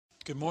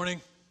Good morning.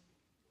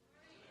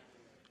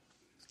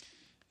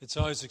 It's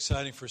always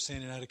exciting for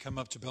Sandy and I to come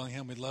up to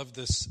Bellingham. We love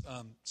this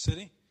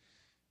city,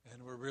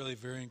 and we're really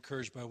very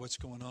encouraged by what's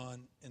going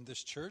on in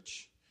this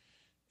church.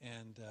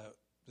 And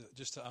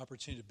just the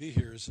opportunity to be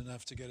here is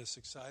enough to get us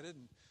excited.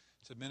 And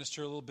to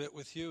minister a little bit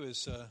with you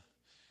is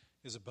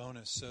a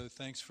bonus. So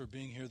thanks for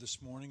being here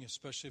this morning,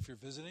 especially if you're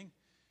visiting,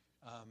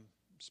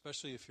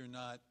 especially if you're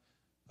not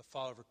a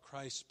follower of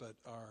Christ but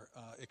are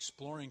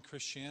exploring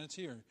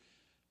Christianity, or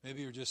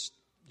maybe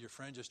your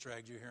friend just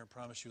dragged you here and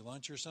promised you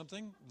lunch or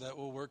something. That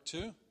will work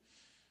too.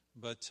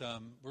 But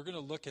we're going to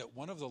look at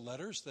one of the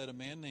letters that a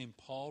man named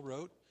Paul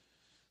wrote.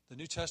 The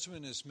New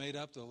Testament is made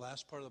up, the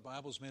last part of the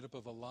Bible is made up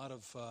of a lot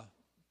of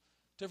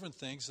different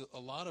things. A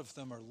lot of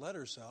them are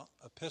letters,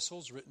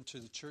 epistles written to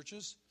the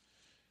churches.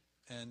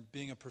 And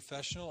being a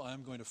professional,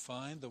 I'm going to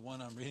find the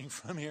one I'm reading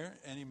from here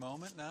any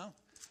moment now.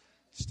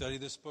 Study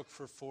this book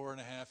for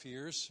 4.5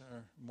 years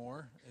or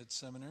more at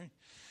seminary.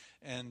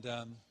 And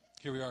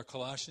here we are,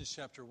 Colossians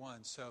chapter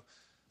 1. So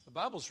the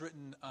Bible's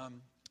written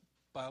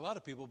by a lot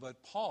of people,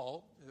 but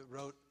Paul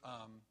wrote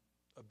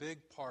a big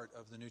part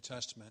of the New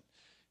Testament,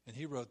 and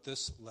he wrote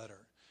this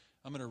letter.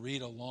 I'm going to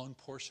read a long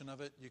portion of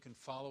it. You can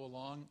follow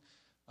along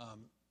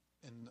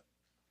in,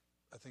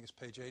 I think it's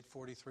page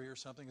 843 or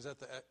something. Is that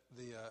the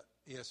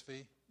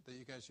ESV that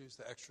you guys use,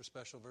 the extra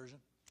special version?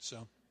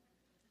 So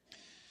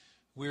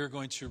we're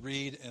going to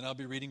read, and I'll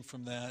be reading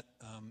from that.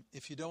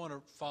 If you don't want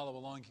to follow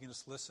along, you can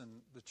just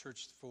listen. The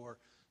church for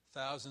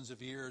thousands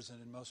of years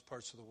and in most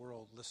parts of the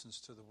world listens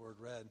to the word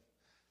read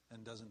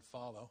and doesn't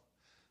follow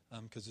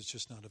because it's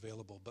just not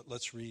available. But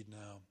let's read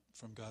now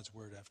from God's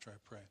word after I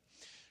pray.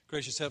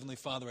 Gracious Heavenly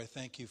Father, I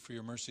thank you for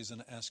your mercies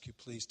and I ask you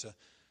please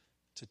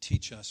to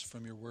teach us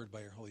from your word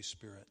by your Holy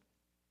Spirit.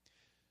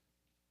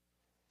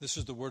 This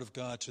is the word of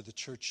God to the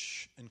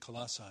church in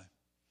Colossae.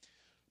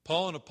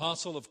 Paul, an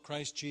apostle of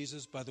Christ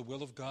Jesus, by the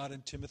will of God,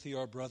 and Timothy,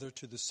 our brother,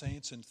 to the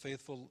saints and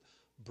faithful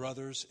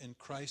brothers in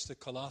Christ at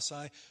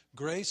Colossae,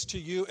 grace to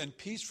you and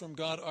peace from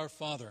God our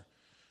Father.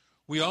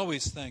 We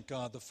always thank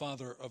God, the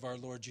Father of our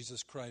Lord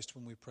Jesus Christ,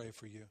 when we pray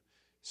for you,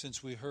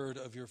 since we heard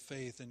of your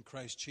faith in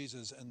Christ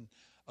Jesus and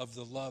of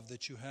the love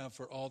that you have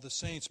for all the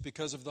saints,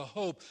 because of the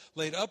hope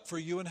laid up for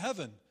you in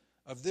heaven.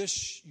 Of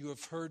this you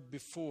have heard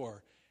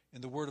before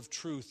in the word of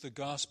truth, the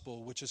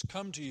gospel, which has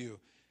come to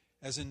you,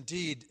 as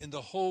indeed in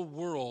the whole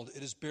world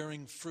it is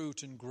bearing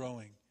fruit and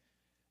growing,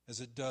 as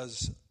it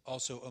does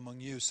also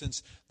among you,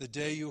 since the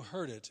day you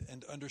heard it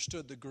and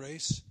understood the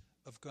grace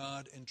of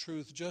God in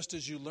truth, just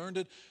as you learned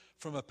it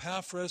from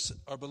Epaphras,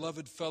 our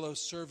beloved fellow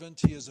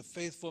servant. He is a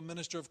faithful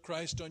minister of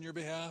Christ on your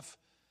behalf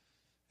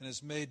and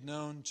has made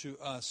known to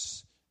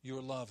us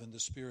your love in the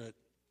Spirit.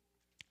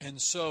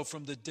 And so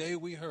from the day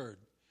we heard,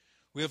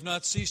 we have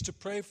not ceased to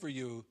pray for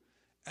you,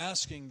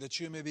 asking that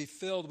you may be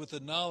filled with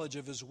the knowledge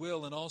of his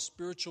will and all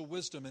spiritual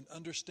wisdom and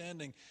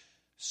understanding,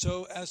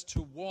 so as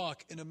to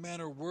walk in a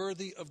manner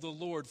worthy of the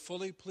Lord,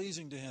 fully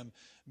pleasing to him,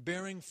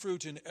 bearing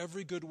fruit in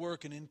every good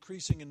work and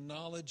increasing in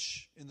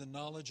the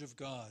knowledge of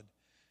God.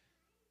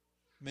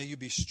 May you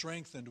be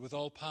strengthened with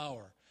all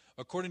power,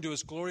 according to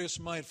his glorious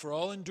might, for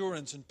all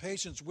endurance and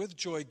patience with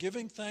joy,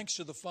 giving thanks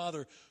to the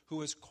Father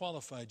who has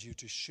qualified you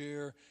to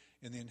share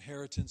in the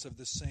inheritance of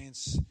the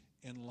saints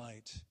in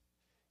light.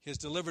 He has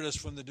delivered us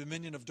from the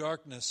dominion of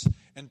darkness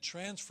and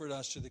transferred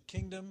us to the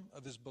kingdom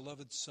of his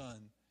beloved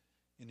Son,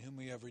 in whom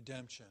we have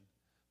redemption,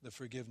 the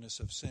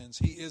forgiveness of sins.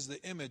 He is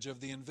the image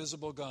of the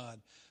invisible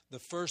God, the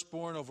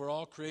firstborn over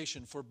all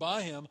creation. For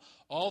by him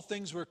all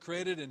things were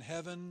created in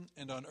heaven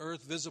and on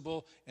earth,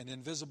 visible and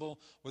invisible,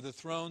 whether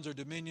thrones or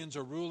dominions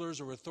or rulers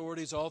or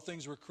authorities. All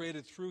things were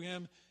created through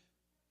him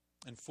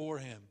and for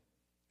him.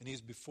 And he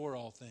is before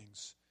all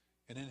things.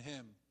 And in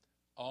him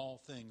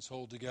all things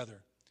hold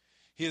together.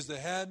 He is the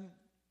head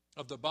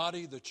of the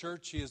body, the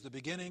church. He is the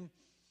beginning,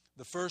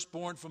 the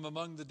firstborn from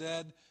among the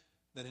dead,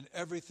 that in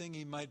everything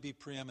he might be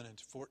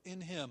preeminent. For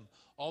in him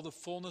all the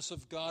fullness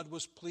of God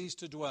was pleased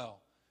to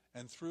dwell,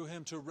 and through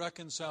him to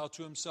reconcile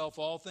to himself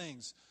all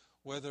things,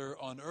 whether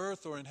on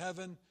earth or in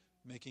heaven,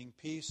 making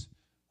peace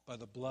by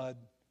the blood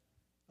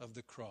of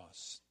the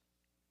cross.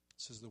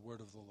 This is the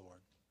word of the Lord.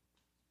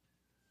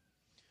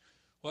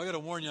 Well, I got to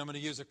warn you, I'm going to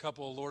use a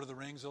couple of Lord of the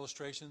Rings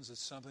illustrations.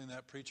 It's something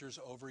that preachers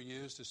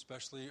overused,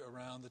 especially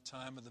around the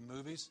time of the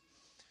movies.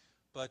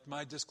 But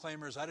my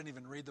disclaimer is I didn't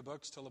even read the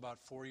books till about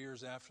 4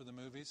 years after the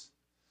movies.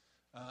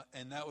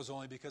 And that was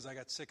only because I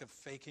got sick of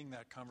faking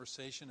that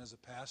conversation as a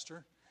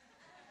pastor.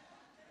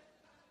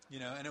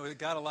 And it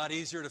got a lot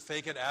easier to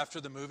fake it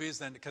after the movies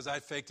than because I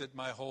faked it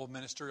my whole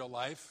ministerial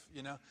life,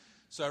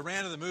 So I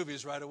ran to the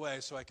movies right away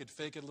so I could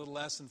fake it a little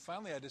less. And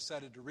finally I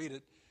decided to read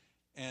it.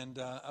 And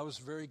I was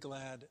very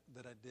glad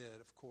that I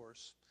did, of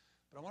course.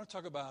 But I want to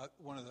talk about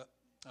one of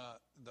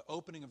the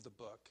opening of the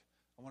book.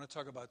 I want to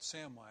talk about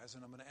Samwise,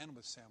 and I'm going to end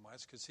with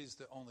Samwise because he's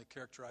the only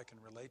character I can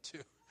relate to.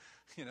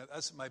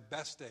 That's my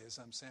best days.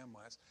 I'm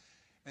Samwise.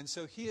 And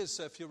so he is,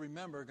 if you'll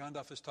remember,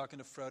 Gandalf is talking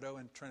to Frodo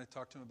and trying to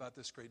talk to him about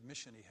this great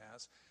mission he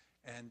has.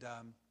 And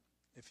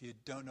If you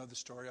don't know the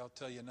story, I'll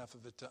tell you enough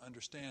of it to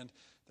understand.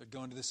 They're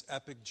going to this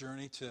epic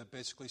journey to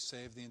basically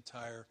save the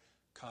entire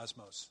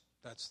cosmos.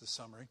 That's the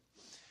summary.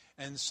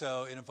 And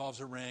so it involves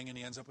a ring, and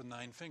he ends up with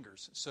 9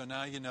 fingers. So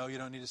now you know you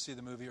don't need to see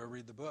the movie or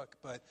read the book.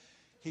 But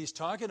he's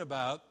talking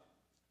about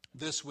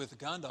this with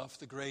Gandalf,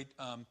 the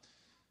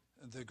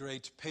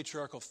great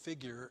patriarchal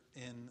figure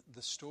in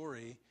the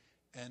story.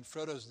 And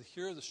Frodo's the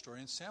hero of the story.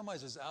 And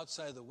Samwise is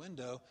outside the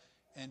window,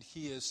 and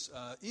he is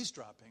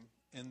eavesdropping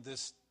in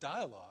this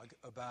dialogue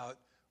about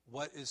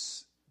what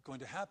is going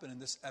to happen in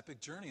this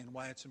epic journey and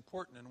why it's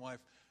important and why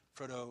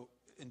Frodo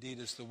indeed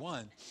is the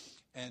one.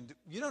 And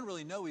you don't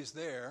really know he's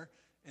there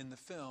in the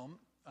film.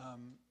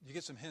 You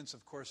get some hints,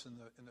 of course, in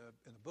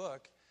the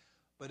book.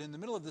 But in the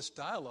middle of this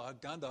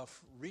dialogue, Gandalf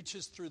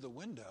reaches through the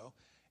window,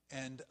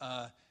 and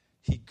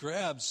he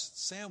grabs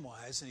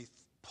Samwise, and he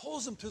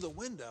pulls him through the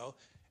window.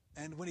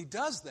 And when he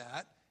does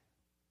that,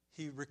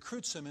 he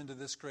recruits him into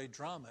this great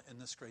drama and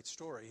this great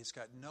story. He's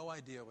got no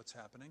idea what's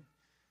happening.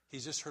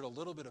 He's just heard a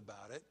little bit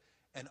about it.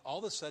 And all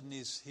of a sudden,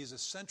 he's a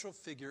central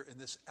figure in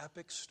this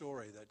epic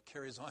story that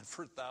carries on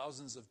for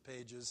thousands of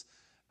pages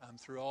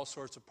through all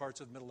sorts of parts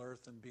of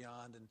Middle-earth and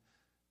beyond,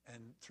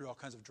 and through all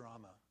kinds of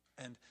drama.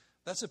 And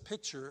that's a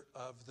picture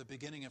of the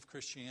beginning of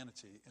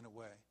Christianity in a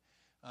way.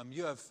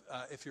 You have,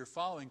 if you're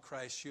following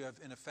Christ, you have,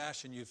 in a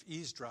fashion, you've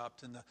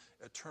eavesdropped in the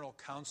eternal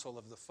counsel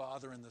of the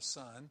Father and the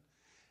Son.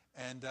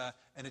 And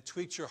it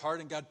tweaked your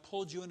heart, and God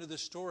pulled you into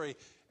this story.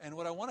 And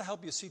what I want to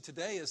help you see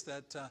today is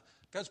that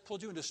God's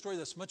pulled you into a story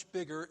that's much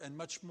bigger and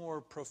much more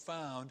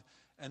profound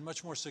and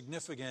much more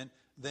significant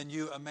than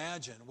you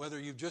imagine. Whether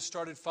you've just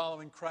started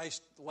following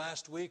Christ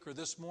last week or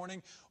this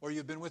morning, or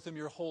you've been with him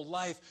your whole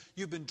life,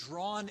 you've been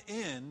drawn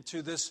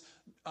into this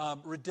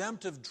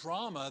redemptive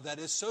drama that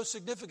is so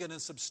significant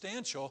and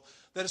substantial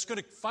that it's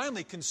going to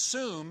finally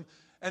consume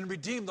and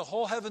redeem the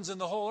whole heavens and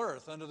the whole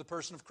earth under the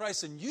person of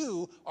Christ. And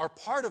you are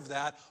part of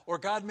that, or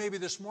God maybe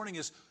this morning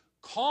is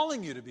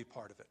calling you to be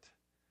part of it.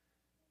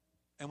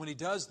 And when he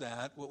does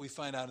that, what we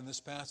find out in this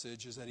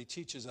passage is that he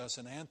teaches us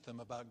an anthem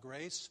about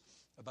grace,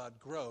 about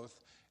growth,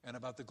 and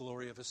about the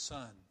glory of his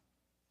Son.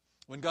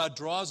 When God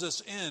draws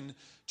us in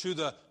to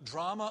the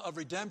drama of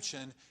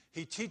redemption,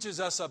 he teaches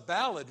us a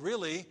ballad,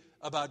 really,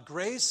 about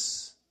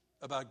grace,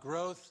 about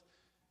growth,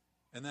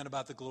 and then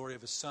about the glory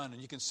of his Son.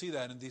 And you can see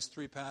that in these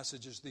 3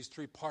 passages, these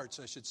 3 parts,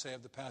 I should say,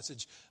 of the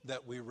passage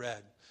that we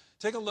read.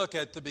 Take a look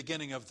at the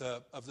beginning of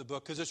the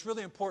book, because it's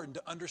really important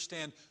to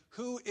understand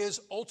who is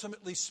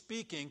ultimately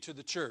speaking to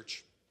the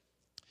church.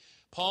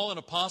 Paul, an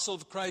apostle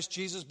of Christ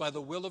Jesus by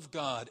the will of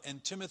God,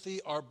 and Timothy,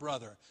 our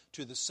brother,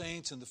 to the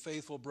saints and the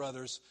faithful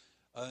brothers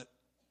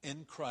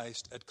in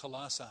Christ at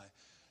Colossae.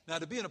 Now,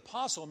 to be an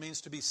apostle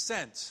means to be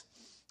sent.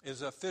 It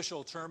is an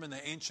official term in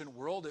the ancient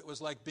world. It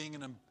was like being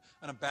an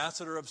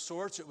ambassador of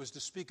sorts. It was to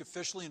speak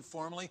officially and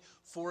formally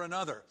for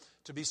another,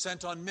 to be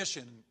sent on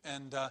mission.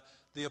 And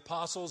the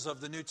apostles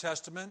of the New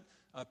Testament,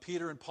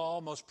 Peter and Paul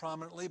most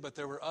prominently, but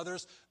there were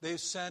others, they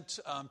sent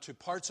to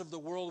parts of the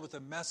world with a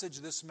message,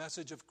 this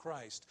message of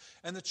Christ.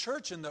 And the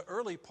church in the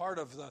early part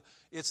of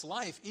its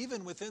life,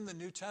 even within the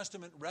New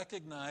Testament,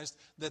 recognized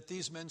that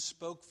these men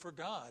spoke for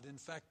God. In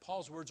fact,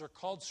 Paul's words are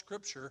called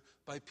Scripture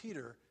by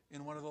Peter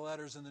in one of the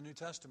letters in the New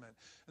Testament.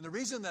 And the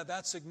reason that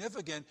that's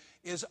significant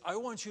is I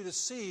want you to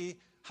see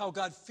how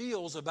God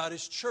feels about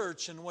his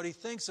church and what he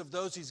thinks of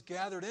those he's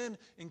gathered in,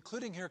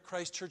 including here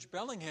Christ Church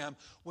Bellingham.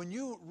 When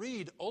you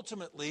read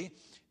ultimately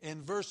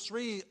in verse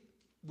 3,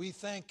 we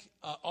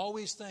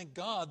always thank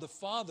God, the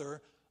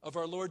Father of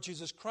our Lord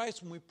Jesus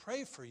Christ, when we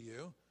pray for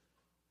you,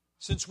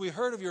 since we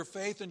heard of your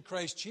faith in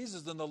Christ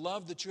Jesus and the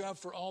love that you have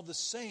for all the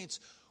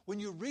saints. When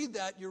you read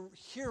that, you're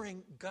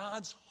hearing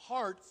God's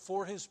heart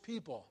for his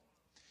people.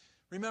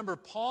 Remember,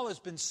 Paul has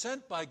been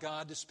sent by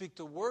God to speak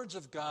the words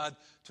of God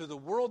to the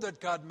world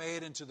that God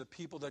made and to the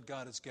people that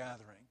God is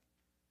gathering.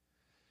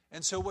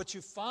 And so what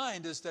you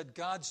find is that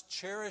God's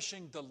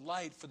cherishing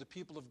delight for the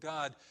people of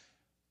God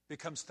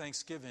becomes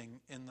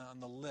thanksgiving on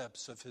the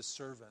lips of his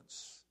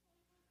servants.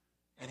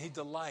 And he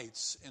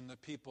delights in the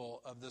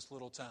people of this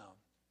little town.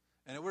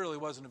 And it really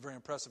wasn't a very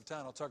impressive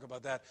town. I'll talk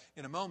about that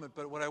in a moment.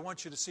 But what I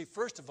want you to see,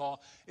 first of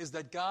all, is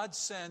that God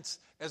sent,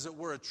 as it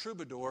were, a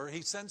troubadour.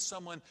 He sent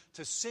someone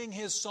to sing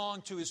his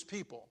song to his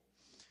people.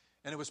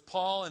 And it was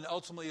Paul and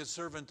ultimately his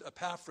servant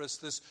Epaphras,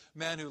 this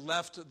man who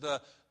left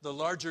the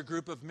larger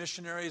group of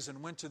missionaries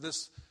and went to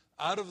this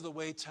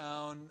out-of-the-way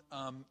town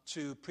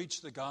to preach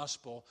the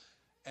gospel.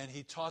 And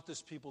he taught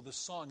this people this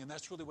song. And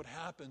that's really what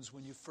happens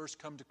when you first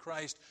come to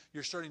Christ.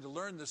 You're starting to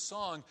learn this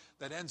song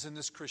that ends in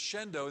this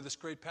crescendo, this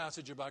great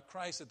passage about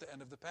Christ at the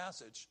end of the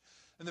passage.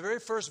 And the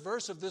very first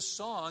verse of this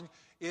song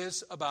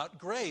is about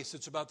grace.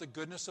 It's about the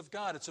goodness of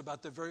God. It's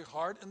about the very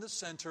heart and the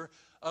center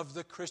of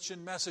the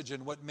Christian message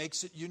and what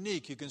makes it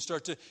unique. You can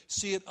start to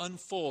see it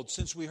unfold.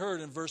 Since we heard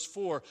in verse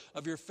 4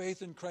 of your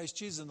faith in Christ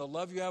Jesus and the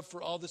love you have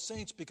for all the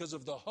saints because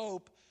of the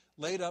hope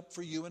laid up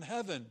for you in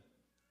heaven.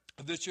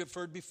 Of this you have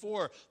heard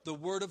before, the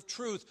word of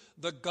truth,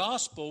 the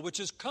gospel which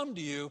has come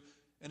to you,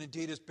 and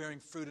indeed is bearing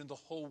fruit in the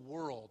whole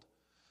world.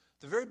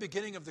 The very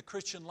beginning of the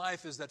Christian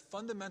life is that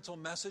fundamental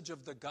message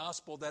of the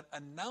gospel, that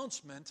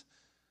announcement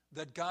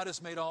that God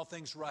has made all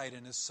things right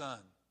in His Son.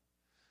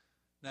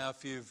 Now,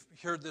 if you've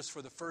heard this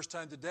for the first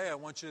time today, I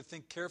want you to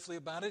think carefully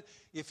about it.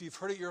 If you've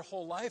heard it your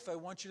whole life, I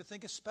want you to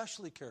think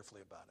especially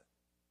carefully about it.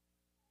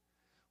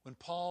 When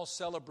Paul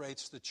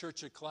celebrates the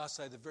church at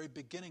Colossae, the very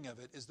beginning of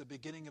it is the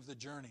beginning of the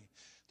journey.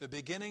 The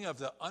beginning of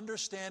the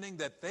understanding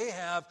that they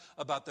have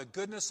about the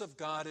goodness of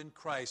God in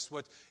Christ.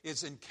 What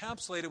is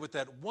encapsulated with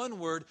that one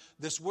word,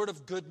 this word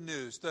of good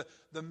news.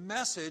 The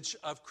message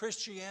of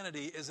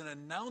Christianity is an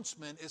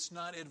announcement, it's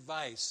not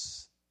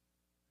advice.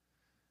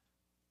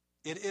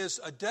 It is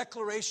a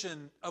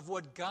declaration of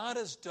what God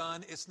has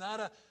done. It's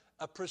not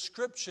a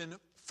prescription,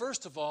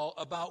 first of all,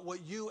 about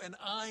what you and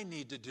I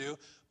need to do,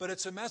 but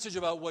it's a message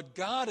about what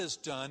God has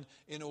done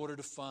in order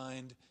to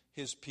find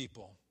His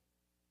people.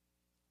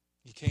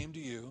 He came to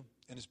you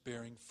and is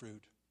bearing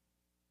fruit.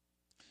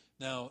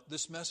 Now,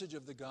 this message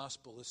of the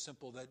gospel is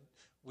simple, that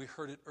we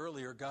heard it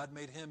earlier. God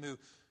made Him who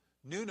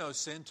knew no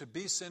sin to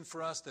be sin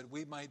for us, that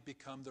we might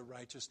become the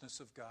righteousness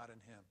of God in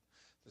Him.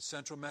 The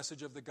central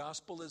message of the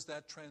gospel is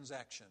that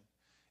transaction.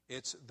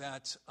 It's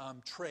that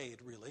trade,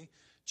 really.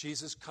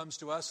 Jesus comes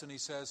to us and He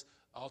says,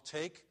 I'll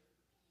take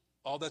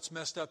all that's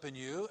messed up in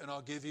you and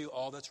I'll give you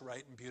all that's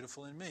right and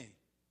beautiful in me.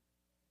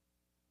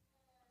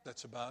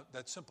 That's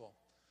simple.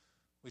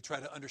 We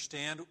try to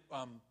understand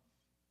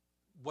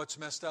what's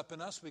messed up in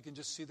us. We can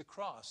just see the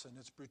cross and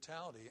its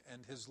brutality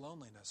and His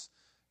loneliness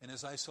and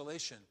His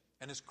isolation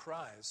and His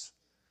cries.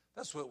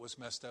 That's what was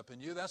messed up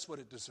in you. That's what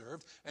it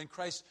deserved. And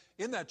Christ,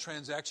 in that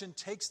transaction,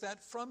 takes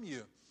that from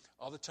you.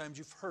 All the times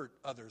you've hurt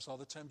others, all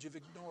the times you've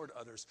ignored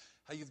others,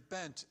 how you've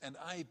bent and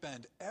I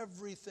bend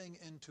everything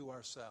into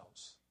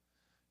ourselves.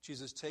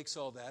 Jesus takes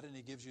all that and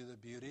He gives you the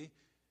beauty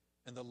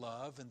and the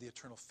love and the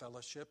eternal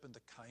fellowship and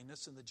the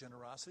kindness and the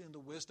generosity and the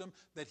wisdom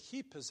that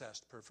He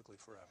possessed perfectly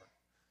forever.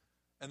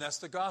 And that's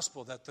the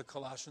gospel that the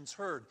Colossians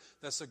heard.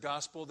 That's the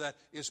gospel that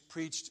is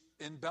preached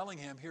in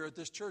Bellingham here at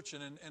this church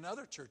and in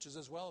other churches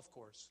as well, of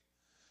course.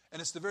 And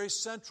it's the very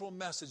central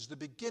message, the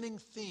beginning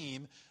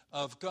theme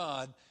of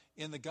God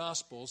in the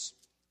Gospels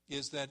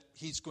is that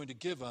He's going to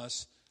give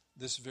us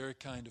this very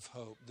kind of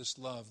hope, this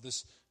love,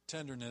 this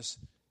tenderness,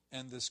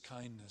 and this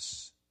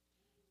kindness.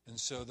 And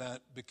so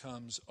that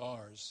becomes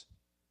ours.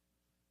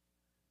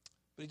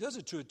 But He does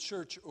it to a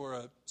church or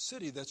a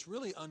city that's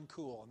really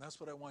uncool, and that's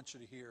what I want you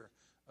to hear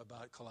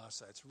about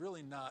Colossae. It's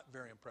really not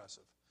very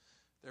impressive.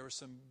 There were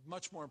some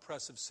much more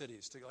impressive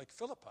cities, like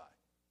Philippi.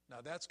 Now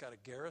that's got a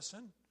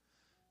garrison,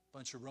 a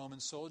bunch of Roman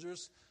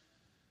soldiers.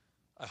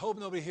 I hope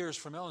nobody here is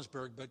from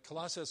Ellensburg, but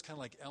Colossae is kind of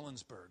like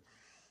Ellensburg.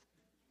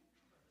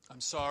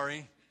 I'm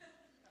sorry.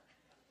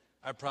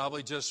 I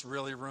probably just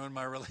really ruined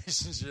my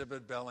relationship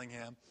at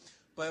Bellingham.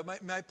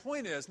 But my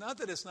point is, not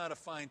that it's not a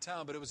fine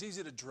town, but it was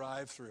easy to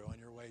drive through on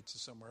your way to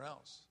somewhere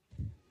else.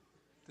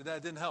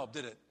 That didn't help,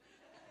 did it?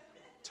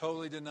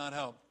 Totally did not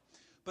help.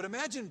 But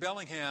imagine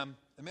Bellingham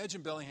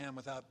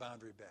without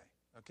Boundary Bay,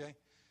 okay?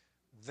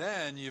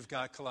 Then you've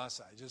got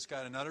Colossae. You just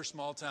got another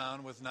small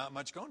town with not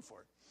much going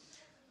for it.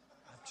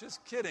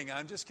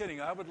 I'm just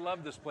kidding. I would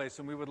love this place,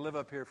 and we would live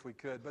up here if we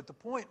could. But the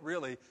point,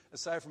 really,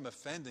 aside from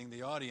offending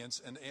the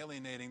audience and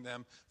alienating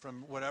them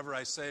from whatever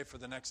I say for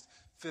the next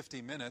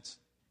 50 minutes,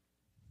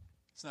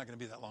 it's not going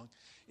to be that long,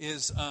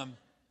 is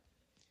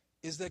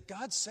that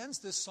God sends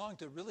this song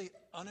to really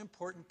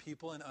unimportant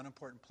people in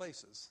unimportant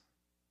places.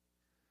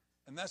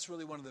 And that's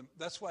really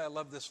that's why I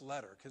love this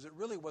letter, because it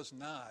really was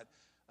not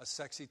a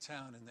sexy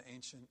town in the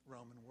ancient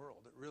Roman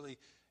world.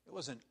 It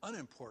wasn't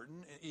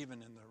unimportant,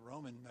 even in the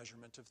Roman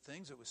measurement of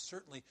things. It was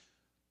certainly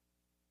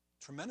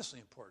tremendously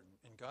important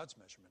in God's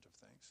measurement of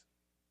things.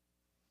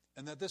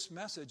 And that this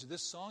message,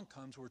 this song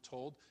comes, we're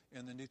told,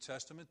 in the New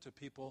Testament to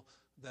people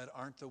that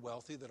aren't the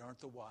wealthy, that aren't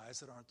the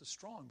wise, that aren't the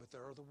strong, but that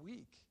are the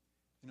weak.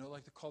 You know,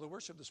 like the call to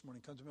worship this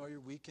morning, come to me all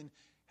you're weak and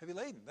heavy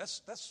laden.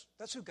 That's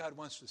who God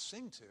wants to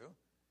sing to.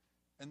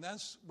 And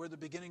that's where the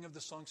beginning of the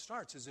song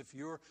starts, is if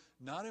you're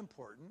not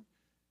important,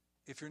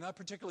 if you're not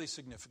particularly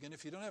significant,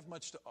 if you don't have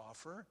much to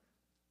offer,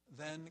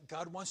 then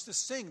God wants to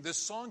sing this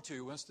song to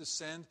you. He wants to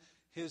send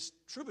His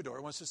troubadour.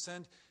 He wants to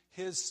send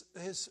his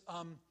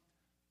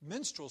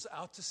minstrels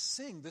out to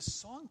sing this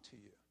song to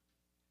you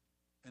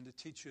and to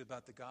teach you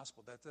about the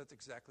gospel. That's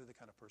exactly the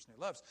kind of person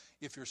He loves.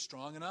 If you're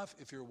strong enough,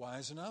 if you're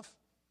wise enough,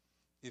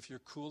 if you're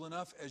cool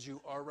enough as you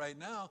are right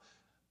now,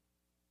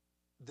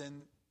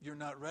 then you're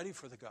not ready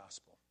for the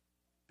gospel,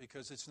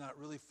 because it's not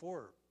really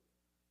for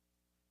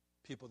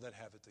people that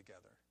have it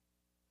together.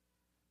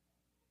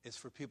 It's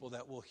for people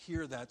that will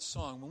hear that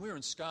song. When we were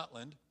in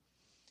Scotland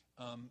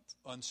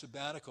on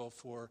sabbatical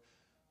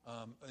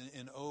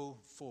in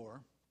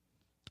 2004,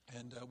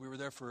 and we were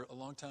there for a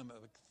long time,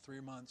 like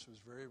 3 months. It was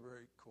very,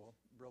 very cool,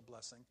 real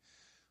blessing.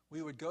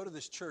 We would go to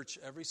this church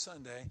every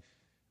Sunday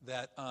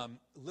that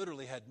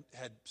literally had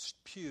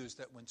pews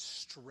that went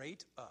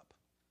straight up,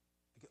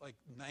 like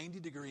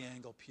 90-degree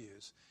angle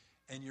pews,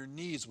 and your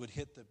knees would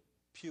hit the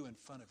pew in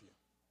front of you.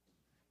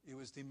 It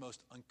was the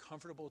most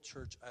uncomfortable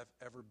church I've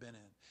ever been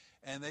in.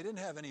 And they didn't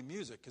have any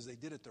music because they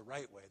did it the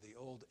right way, the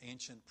old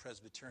ancient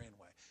Presbyterian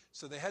way.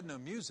 So they had no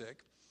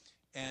music,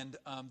 and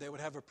they would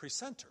have a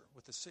precentor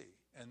with a C.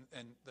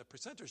 And the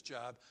precentor's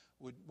job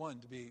would,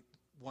 to be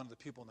one of the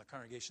people in the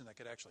congregation that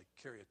could actually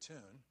carry a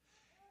tune.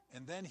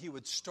 And then he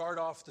would start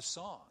off the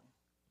song,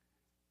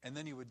 and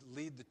then he would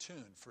lead the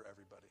tune for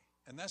everybody.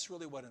 And that's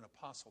really what an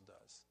apostle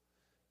does.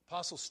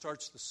 Apostle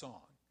starts the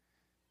song,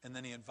 and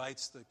then he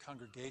invites the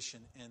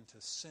congregation in to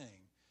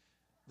sing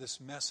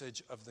this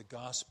message of the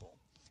gospel.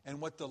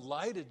 And what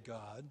delighted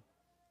God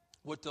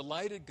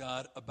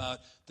about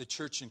the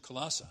church in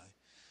Colossae,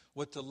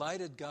 what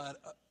delighted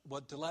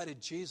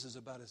Jesus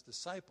about his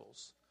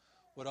disciples,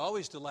 what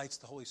always delights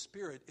the Holy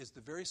Spirit is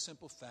the very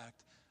simple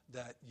fact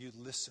that you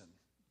listen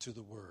to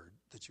the word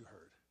that you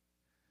heard.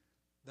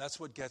 That's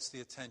what gets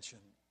the attention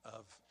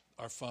of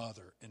our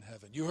Father in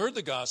heaven. You heard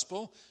the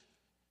gospel.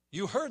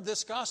 You heard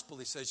this gospel,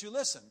 he says. You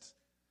listened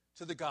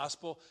to the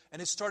gospel,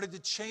 and it started to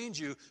change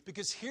you,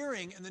 because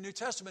hearing in the New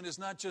Testament is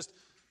not just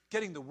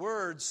getting the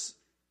words,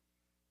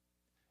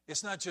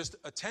 it's not just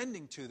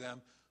attending to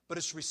them, but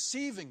it's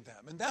receiving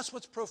them. And that's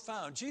what's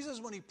profound. Jesus,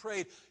 when he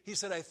prayed, he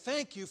said, I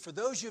thank you for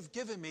those you've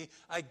given me.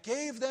 I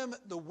gave them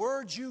the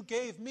words you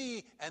gave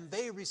me, and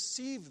they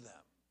received them.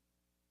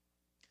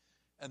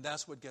 And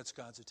that's what gets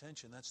God's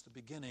attention. That's the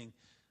beginning,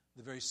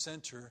 the very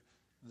center,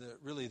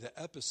 really the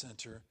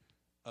epicenter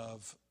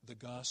of the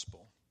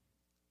gospel.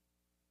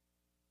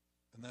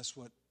 And that's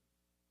what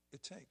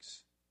it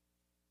takes.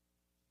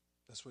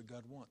 That's what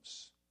God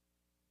wants.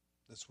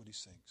 That's what he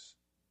sings.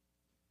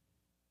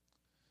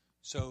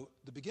 So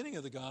the beginning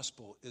of the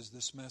gospel is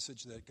this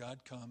message that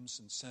God comes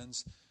and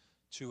sends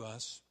to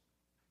us,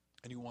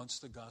 and he wants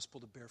the gospel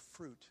to bear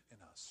fruit in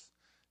us.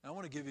 Now I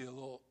want to give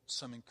you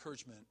some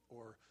encouragement,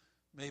 or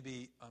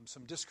maybe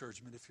some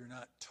discouragement if you're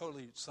not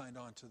totally signed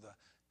on to the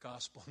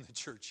gospel in the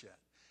church yet.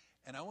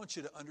 And I want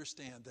you to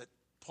understand that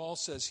Paul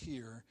says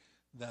here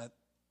that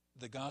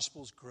the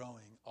gospel's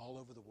growing all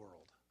over the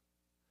world.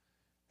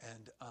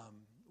 And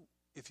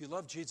if you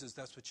love Jesus,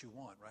 that's what you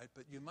want, right?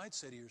 But you might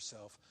say to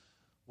yourself,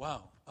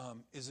 wow,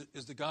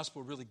 is the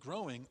gospel really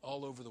growing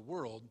all over the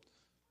world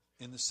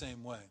in the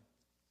same way?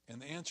 And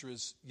the answer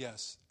is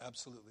yes,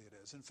 absolutely it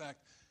is. In fact,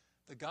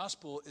 the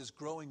gospel is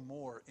growing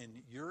more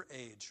in your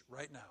age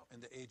right now,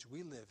 in the age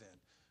we live in,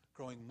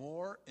 growing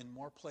more in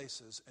more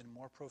places and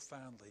more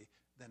profoundly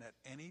than at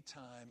any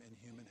time in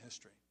human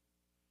history,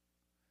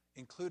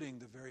 including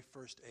the very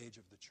first age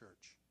of the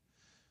church.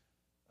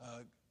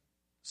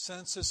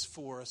 Census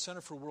for Center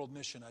for World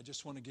Mission, I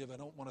just want to give, I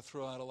don't want to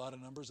throw out a lot of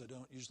numbers. I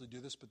don't usually do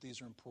this, but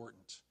these are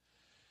important.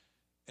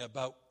 At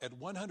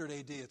 100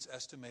 AD, it's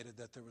estimated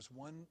that there was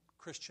one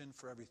Christian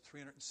for every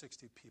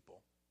 360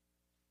 people.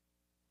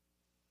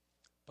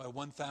 By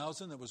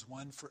 1000, there was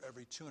one for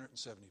every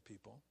 270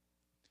 people.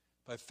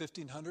 By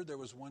 1500, there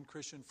was one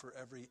Christian for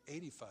every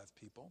 85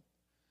 people.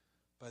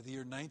 By the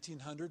year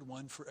 1900,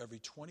 one for every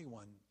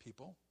 21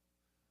 people.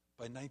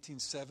 By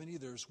 1970,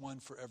 there's one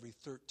for every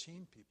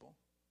 13 people.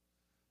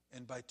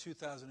 And by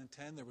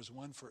 2010, there was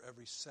one for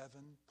every 7.3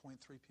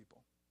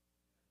 people.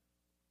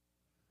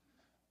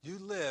 You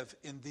live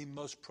in the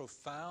most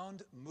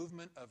profound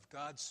movement of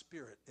God's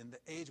Spirit, in the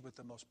age with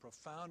the most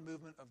profound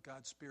movement of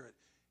God's Spirit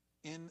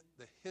in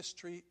the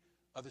history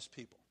of his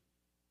people.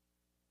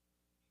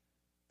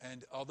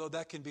 And although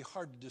that can be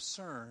hard to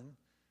discern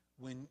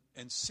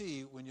and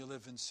see when you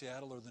live in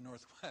Seattle or the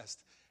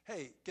Northwest,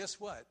 hey, guess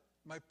what?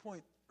 My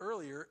point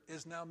earlier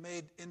is now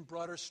made in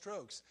broader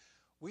strokes.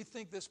 We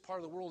think this part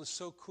of the world is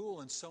so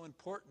cool and so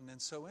important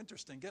and so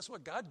interesting. Guess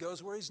what? God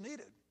goes where he's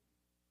needed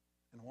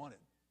and wanted.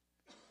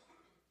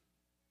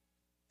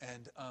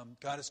 And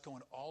God is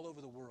going all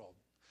over the world.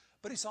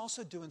 But he's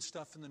also doing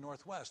stuff in the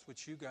Northwest,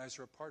 which you guys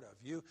are a part of.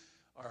 You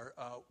are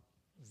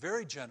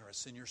very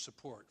generous in your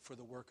support for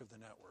the work of the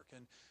network.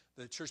 And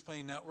the Church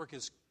Planting Network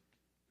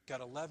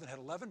had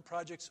 11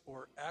 projects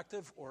or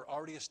active or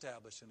already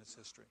established in its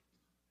history.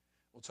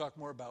 We'll talk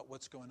more about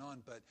what's going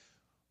on, but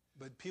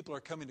people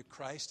are coming to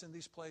Christ in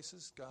these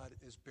places. God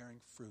is bearing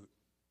fruit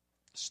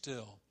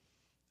still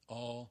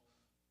all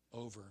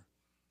over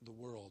the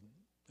world,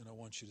 and I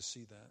want you to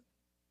see that.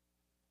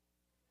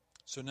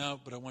 So now,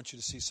 but I want you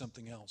to see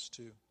something else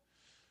too.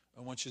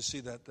 I want you to see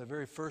that the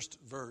very first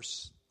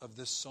verse of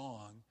this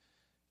song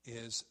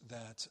is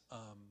that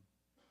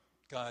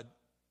God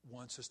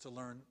wants us to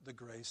learn the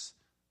grace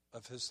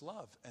of his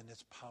love and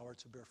its power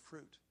to bear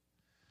fruit.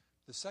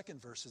 The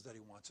second verse is that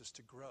he wants us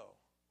to grow.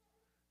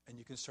 And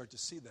you can start to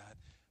see that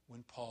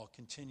when Paul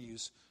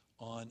continues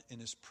on in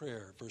his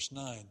prayer. Verse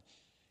 9.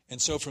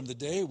 And so from the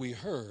day we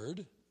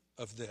heard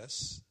of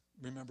this,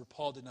 remember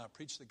Paul did not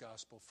preach the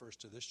gospel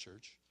first to this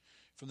church.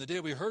 From the day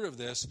we heard of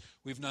this,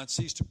 we've not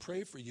ceased to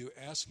pray for you,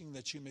 asking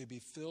that you may be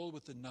filled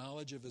with the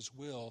knowledge of his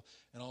will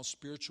and all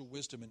spiritual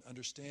wisdom and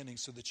understanding,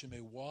 so that you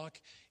may walk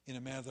in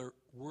a manner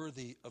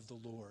worthy of the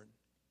Lord.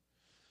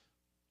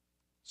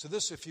 So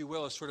this, if you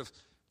will, is sort of,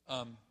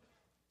 I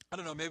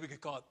don't know, maybe we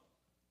could call it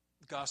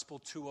Gospel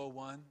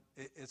 201.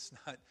 It's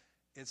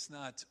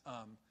not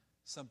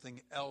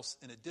something else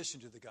in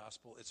addition to the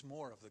gospel. It's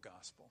more of the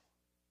gospel.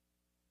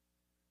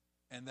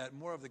 And that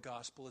more of the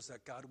gospel is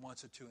that God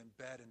wants it to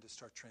embed and to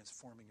start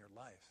transforming your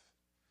life.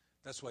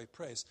 That's why he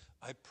prays.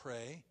 I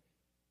pray,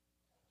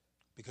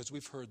 because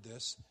we've heard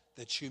this,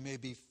 that you may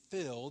be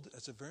filled.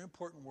 That's a very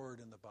important word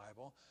in the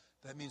Bible.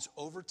 That means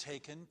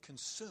overtaken,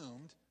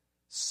 consumed,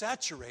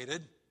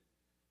 saturated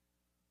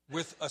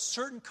with a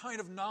certain kind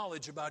of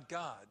knowledge about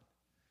God.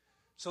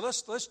 So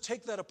let's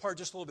take that apart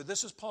just a little bit.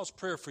 This is Paul's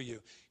prayer for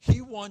you. He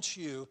wants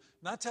you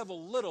not to have a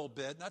little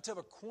bit, not to have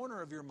a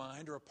corner of your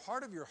mind or a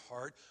part of your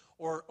heart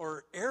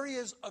or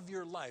areas of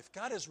your life.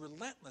 God is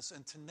relentless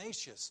and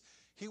tenacious.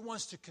 He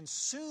wants to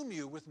consume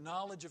you with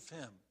knowledge of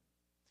him.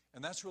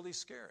 And that's really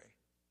scary.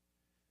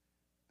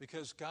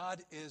 Because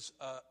God is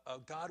a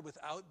God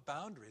without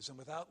boundaries and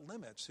without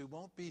limits, who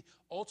won't be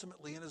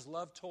ultimately in his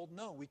love told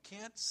no. We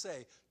can't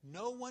say,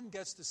 no one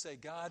gets to say,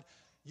 God,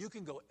 you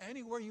can go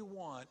anywhere you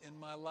want in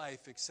my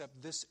life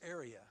except this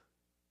area,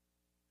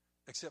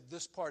 except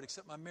this part,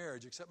 except my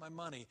marriage, except my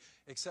money,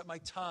 except my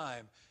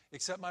time,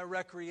 except my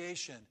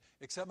recreation,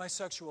 except my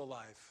sexual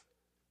life.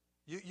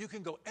 You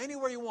can go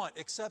anywhere you want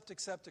except,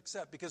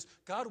 because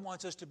God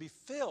wants us to be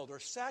filled or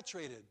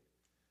saturated,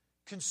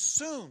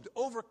 consumed,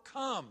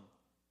 overcome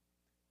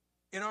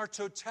in our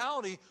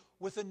totality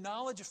with the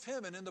knowledge of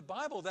him. And in the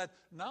Bible, that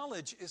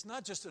knowledge is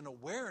not just an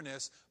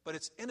awareness, but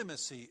it's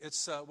intimacy.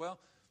 It's,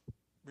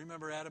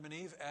 remember Adam and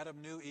Eve?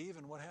 Adam knew Eve,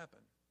 and what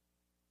happened?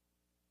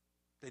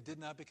 They did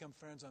not become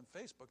friends on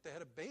Facebook. They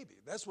had a baby.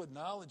 That's what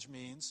knowledge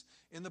means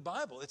in the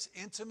Bible. It's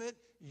intimate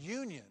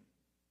union,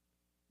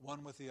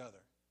 one with the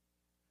other.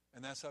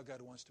 And that's how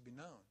God wants to be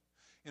known.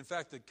 In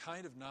fact, the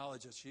kind of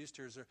knowledge that's used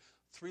here is there are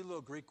three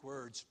little Greek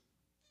letters,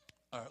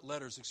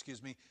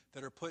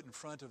 that are put in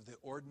front of the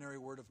ordinary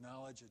word of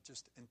knowledge. It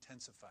just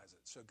intensifies it.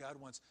 So God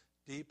wants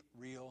deep,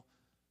 real,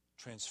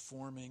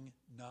 transforming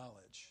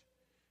knowledge.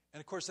 And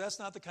of course, that's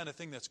not the kind of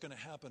thing that's going to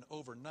happen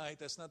overnight.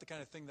 That's not the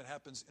kind of thing that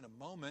happens in a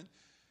moment.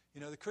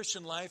 You know, the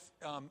Christian life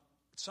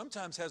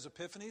sometimes has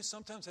epiphanies,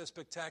 sometimes has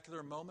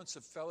spectacular moments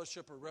of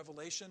fellowship or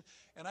revelation.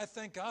 And I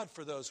thank God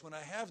for those when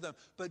I have them.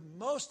 But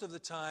most of the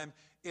time,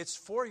 it's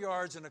 4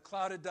 yards in a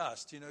cloud of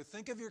dust. You know,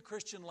 think of your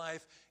Christian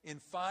life in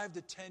 5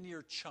 to 10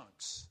 year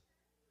chunks.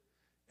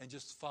 And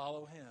just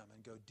follow him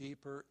and go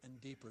deeper and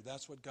deeper.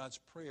 That's what God's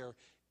prayer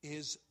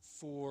is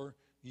for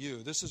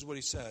you. This is what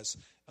he says.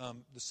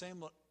 The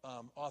same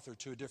author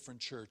to a different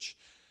church.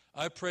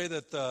 I pray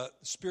that the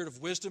spirit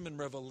of wisdom and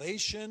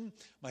revelation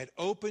might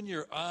open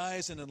your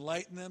eyes and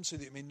enlighten them so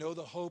that you may know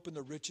the hope and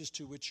the riches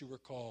to which you were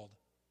called.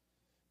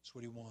 That's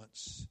what he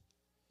wants.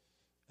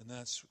 And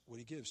that's what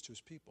he gives to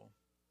his people.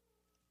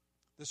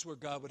 This is where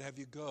God would have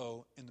you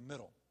go in the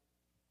middle.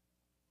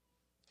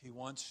 He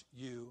wants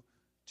you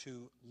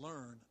to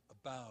learn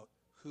about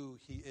who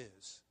he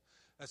is.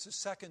 That's the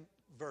second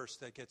verse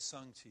that gets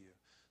sung to you.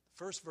 The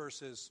first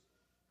verse is,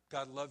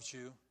 God loves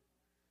you.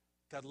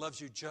 God loves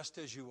you just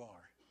as you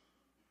are.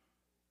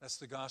 That's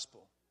the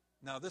gospel.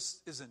 Now, this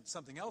isn't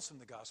something else in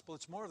the gospel.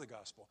 It's more of the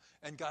gospel.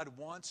 And God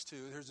wants to,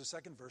 here's the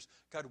second verse,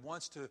 God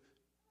wants to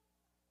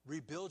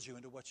rebuild you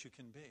into what you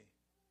can be,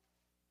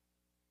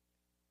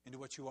 into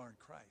what you are in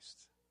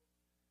Christ.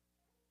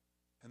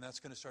 And that's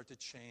going to start to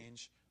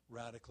change,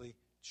 radically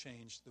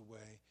change the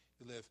way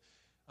you live.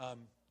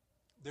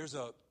 There's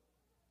a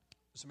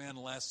man in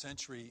the last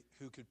century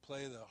who could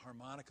play the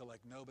harmonica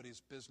like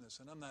nobody's business.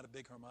 And I'm not a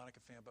big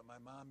harmonica fan, but my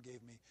mom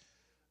gave me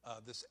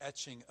this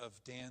etching of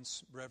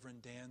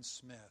Reverend Dan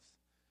Smith.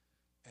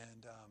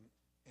 And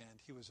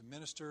he was a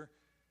minister,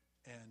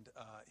 and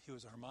he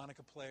was a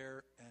harmonica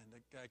player, and the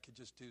guy could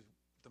just do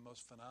the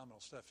most phenomenal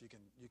stuff. You can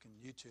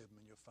YouTube him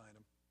and you'll find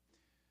him.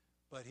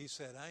 But he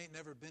said, I ain't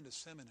never been to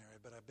seminary,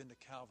 but I've been to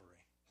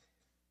Calvary.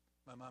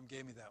 My mom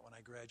gave me that when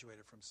I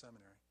graduated from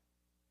seminary.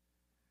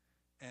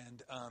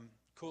 And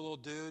cool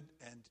old dude,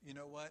 and you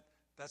know what?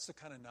 That's the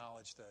kind of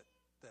knowledge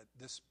that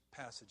this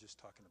passage is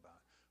talking about.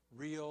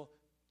 Real,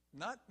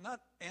 not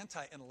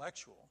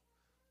anti-intellectual,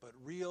 but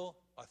real,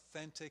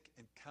 authentic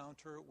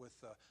encounter with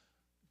the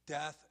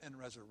death and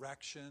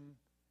resurrection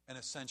and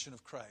ascension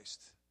of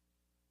Christ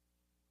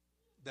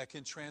that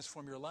can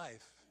transform your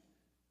life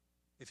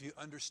if you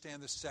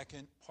understand the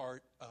second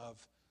part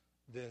of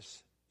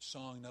this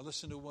song. Now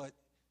listen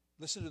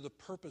to the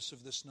purpose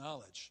of this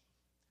knowledge.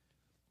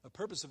 The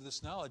purpose of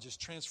this knowledge is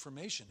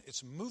transformation.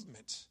 It's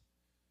movement.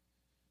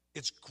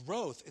 It's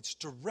growth. It's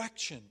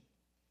direction.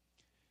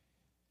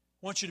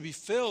 I want you to be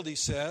filled, he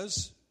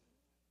says,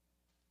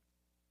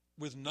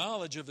 with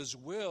knowledge of his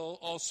will,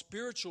 all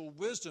spiritual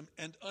wisdom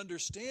and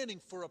understanding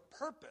for a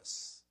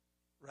purpose,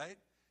 right?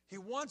 He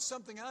wants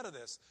something out of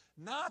this.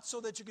 Not so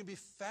that you can be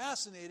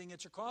fascinating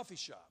at your coffee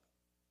shop,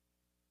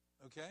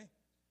 okay?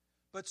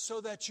 But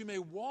so that you may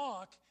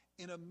walk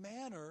in a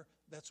manner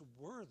that's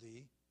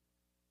worthy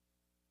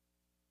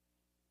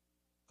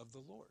of the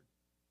Lord.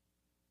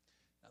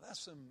 Now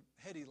that's some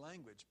heady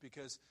language,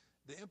 because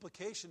the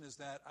implication is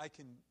that I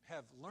can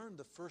have learned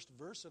the first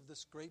verse of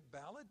this great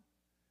ballad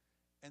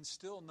and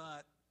still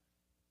not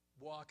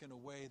walk in a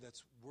way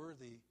that's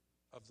worthy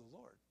of the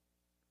Lord.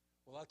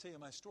 Well, I'll tell you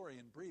my story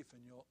in brief,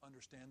 and you'll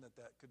understand that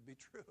that could be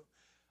true.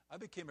 I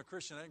became a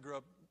Christian. I didn't grow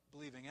up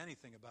believing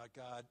anything about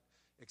God,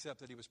 except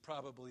that he was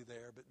probably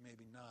there, but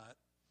maybe not.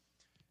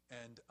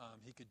 And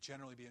he could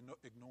generally be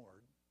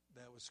ignored.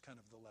 That was kind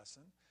of the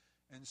lesson.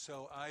 And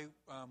so I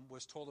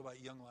was told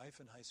about Young Life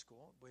in high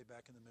school, way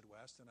back in the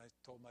Midwest, and I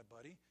told my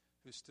buddy,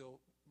 who's still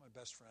my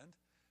best friend,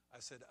 I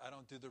said, I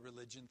don't do the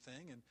religion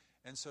thing.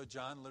 And so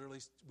John literally,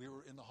 we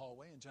were in the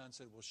hallway, and John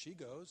said, well, she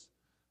goes.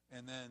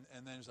 And then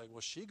he was like, well,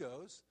 she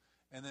goes.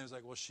 And then he was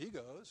like, well, she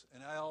goes.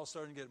 And I all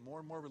started to get more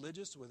and more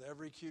religious with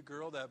every cute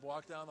girl that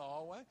walked down the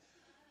hallway.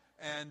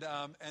 And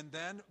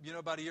then,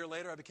 about a year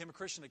later, I became a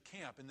Christian at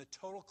camp. In the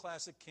total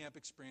classic camp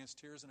experience,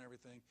 tears and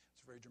everything.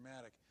 It's very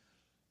dramatic.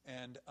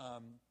 And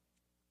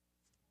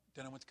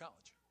then I went to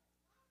college.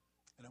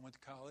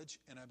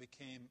 And I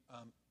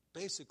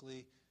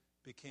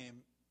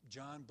became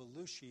John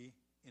Belushi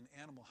in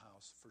Animal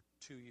House for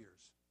 2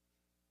 years.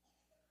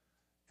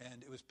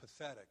 And it was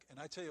pathetic. And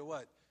I tell you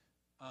what,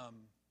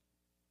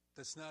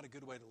 that's not a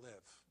good way to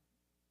live.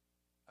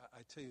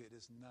 I tell you, it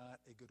is not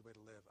a good way to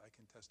live. I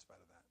can testify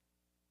to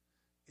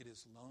that. It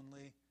is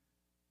lonely,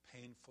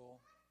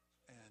 painful,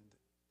 and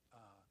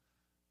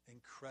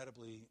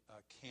incredibly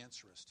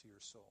cancerous to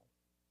your soul.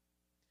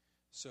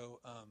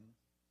 So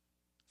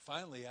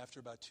finally,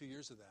 after about 2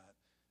 years of that,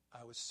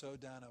 I was so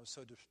down, I was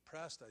so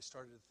depressed, I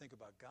started to think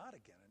about God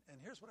again. And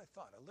here's what I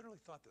thought. I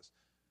literally thought this.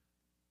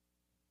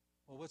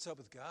 Well, what's up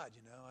with God?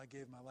 I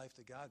gave my life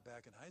to God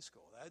back in high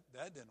school.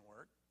 That didn't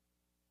work.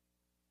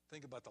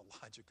 Think about the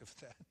logic of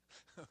that.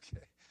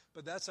 Okay.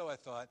 But that's how I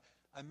thought.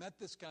 I met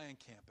this guy on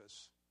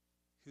campus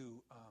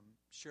who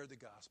shared the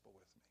gospel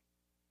with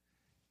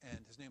me.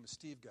 And his name was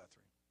Steve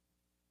Guthrie.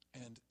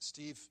 And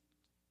Steve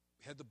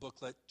had the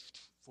booklet,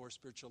 4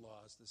 Spiritual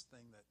Laws, this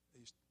thing that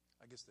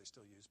I guess they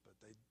still use, but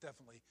they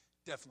definitely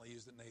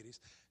used it in the 80s.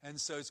 And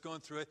so he's going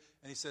through it,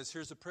 and he says,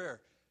 here's a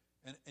prayer.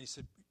 And he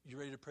said, you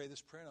ready to pray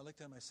this prayer? And I looked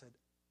at him, I said,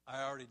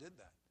 I already did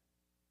that.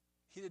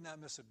 He did not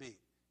miss a beat.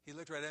 He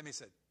looked right at me and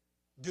said,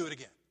 do it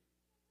again.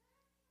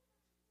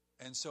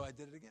 And so I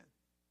did it again.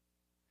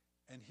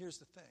 And here's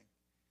the thing.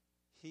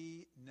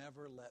 He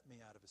never let me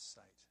out of his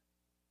sight.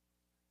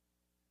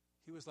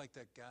 He was like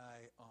that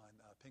guy on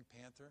Pink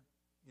Panther,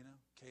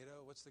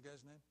 Kato, what's the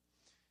guy's name?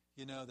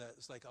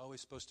 That's like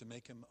always supposed to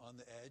make him on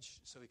the edge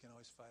so he can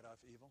always fight off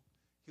evil.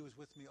 He was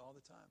with me all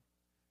the time.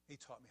 He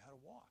taught me how to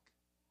walk.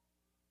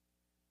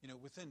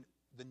 Within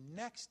the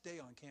next day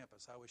on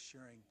campus, I was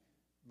sharing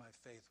my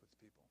faith with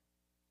people.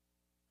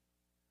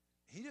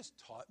 He just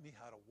taught me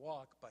how to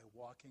walk by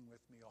walking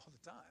with me all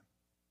the time.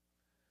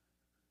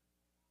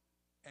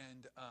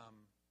 And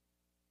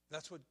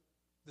that's what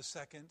the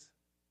second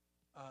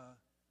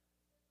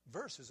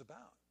verse is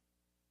about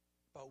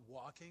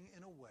walking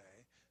in a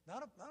way,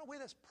 not a way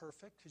that's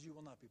perfect, because you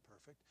will not be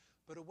perfect,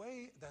 but a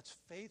way that's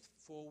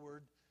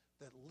faith-forward,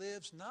 that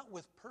lives not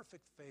with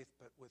perfect faith,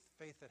 but with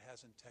faith that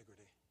has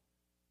integrity,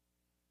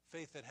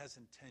 faith that has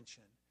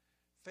intention,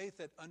 faith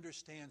that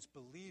understands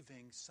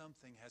believing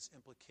something has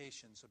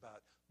implications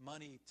about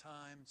money,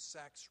 time,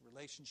 sex,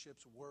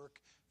 relationships, work,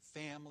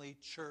 family,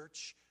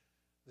 church,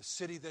 the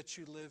city that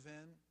you live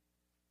in.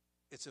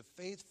 It's a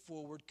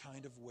faith-forward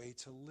kind of way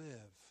to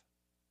live.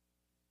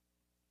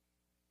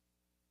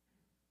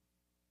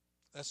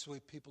 That's the way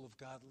people of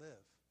God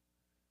live.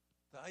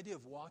 The idea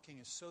of walking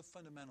is so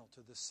fundamental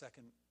to this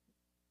second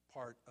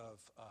part of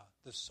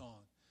this song.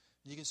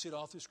 You can see it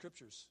all through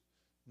Scriptures.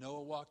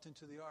 Noah walked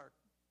into the ark,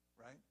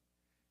 right?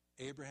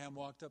 Abraham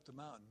walked up the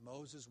mountain.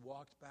 Moses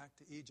walked back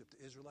to Egypt.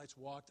 The Israelites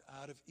walked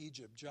out of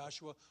Egypt.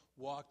 Joshua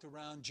walked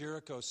around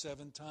Jericho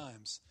 7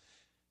 times.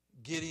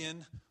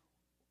 Gideon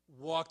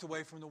walked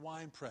away from the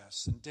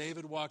winepress. And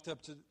David walked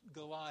up to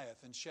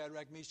Goliath. And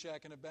Shadrach,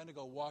 Meshach, and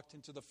Abednego walked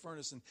into the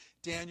furnace. And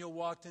Daniel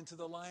walked into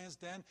the lion's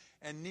den.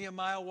 And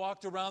Nehemiah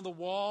walked around the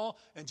wall.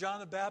 And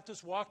John the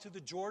Baptist walked to the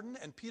Jordan.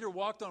 And Peter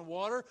walked on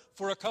water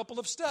for a couple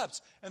of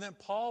steps. And then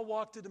Paul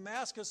walked to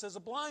Damascus as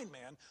a blind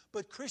man.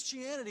 But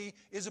Christianity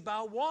is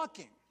about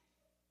walking.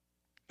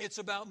 It's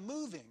about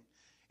moving.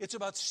 It's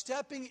about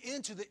stepping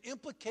into the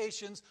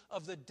implications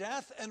of the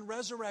death and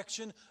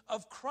resurrection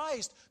of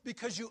Christ,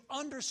 because you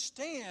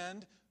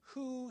understand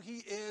who he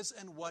is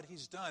and what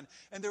he's done.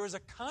 And there is a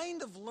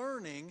kind of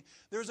learning,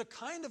 there's a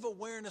kind of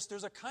awareness,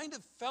 there's a kind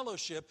of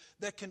fellowship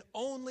that can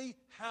only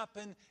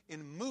happen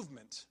in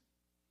movement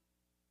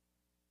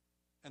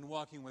and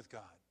walking with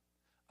God.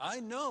 I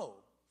know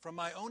from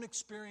my own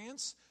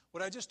experience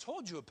what I just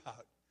told you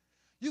about.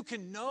 You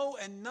can know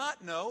and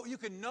not know. You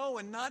can know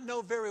and not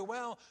know very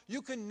well.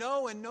 You can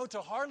know and know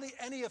to hardly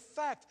any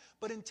effect.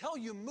 But until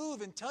you move,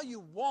 until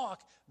you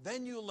walk,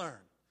 then you learn.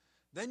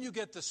 Then you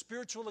get the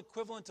spiritual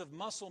equivalent of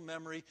muscle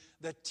memory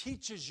that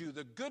teaches you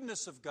the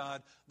goodness of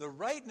God, the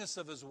rightness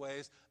of his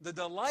ways, the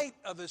delight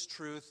of his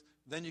truth.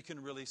 Then you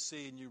can really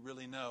see and you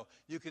really know.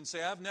 You can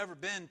say, I've never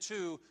been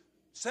to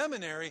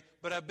seminary,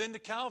 but I've been to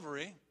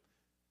Calvary.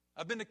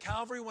 I've been to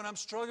Calvary when I'm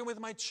struggling with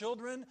my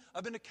children.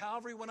 I've been to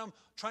Calvary when I'm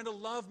trying to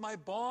love my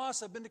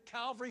boss. I've been to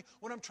Calvary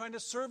when I'm trying to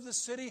serve the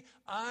city.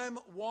 I'm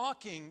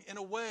walking in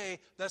a way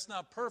that's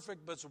not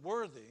perfect, but it's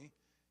worthy.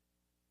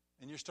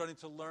 And you're starting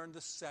to learn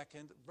the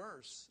second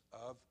verse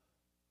of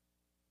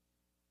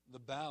the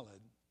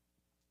ballad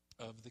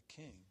of the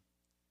King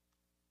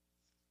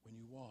when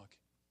you walk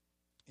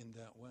in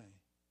that way.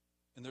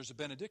 And there's a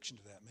benediction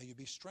to that. May you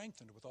be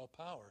strengthened with all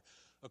power,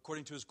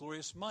 according to his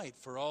glorious might,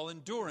 for all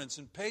endurance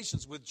and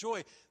patience with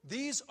joy.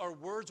 These are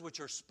words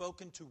which are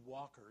spoken to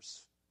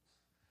walkers,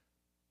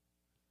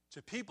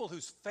 to people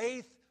whose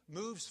faith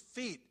moves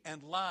feet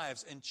and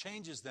lives and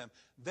changes them.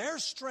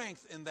 There's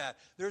strength in that.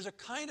 There's a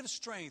kind of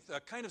strength, a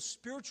kind of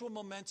spiritual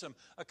momentum,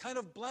 a kind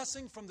of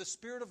blessing from the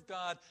Spirit of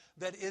God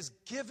that is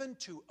given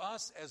to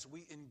us as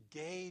we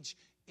engage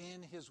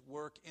in his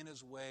work, in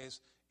his ways,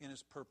 in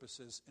his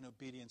purposes, in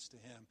obedience to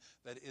him,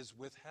 that is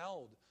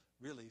withheld,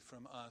 really,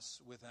 from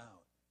us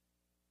without.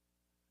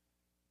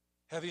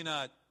 Have you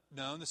not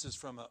known? This is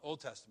from an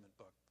Old Testament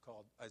book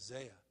called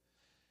Isaiah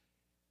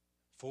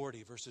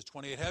 40, verses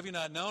 28. Have you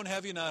not known?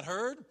 Have you not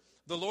heard?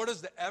 The Lord is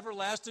the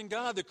everlasting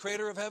God, the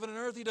creator of heaven and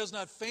earth. He does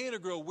not faint or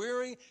grow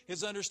weary.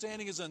 His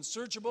understanding is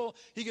unsearchable.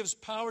 He gives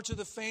power to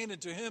the faint,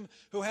 and to him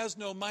who has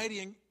no might, he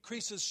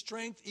increases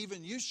strength.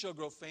 Even youth shall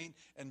grow faint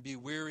and be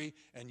weary,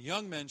 and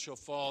young men shall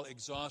fall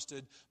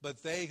exhausted.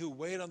 But they who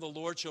wait on the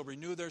Lord shall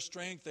renew their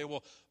strength. They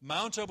will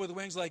mount up with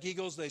wings like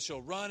eagles. They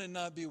shall run and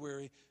not be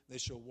weary. They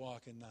shall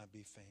walk and not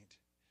be faint.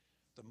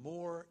 The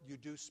more you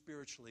do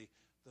spiritually,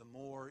 the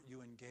more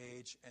you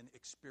engage and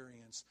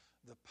experience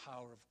the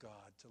power of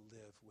God to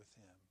live with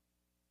him.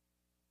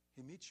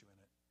 He meets you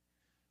in it.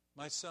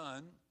 My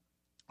son,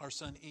 our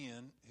son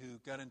Ian, who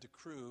got into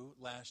crew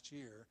last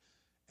year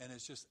and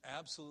has just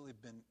absolutely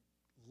been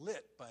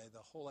lit by the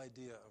whole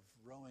idea of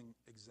rowing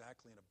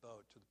exactly in a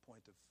boat to the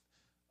point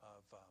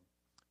of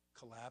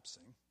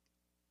collapsing.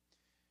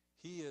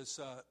 He is,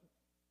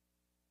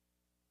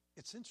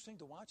 it's interesting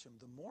to watch him.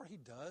 The more he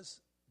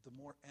does, the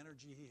more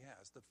energy he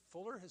has. The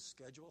fuller his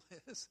schedule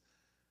is,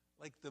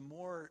 like the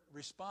more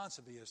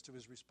responsive he is to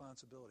his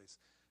responsibilities.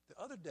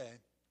 The other day,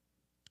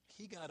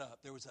 he got up.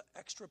 There was an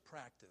extra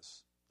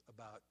practice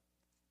about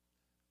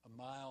a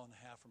mile and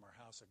a half from our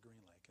house at Green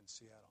Lake in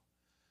Seattle.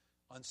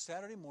 On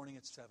Saturday morning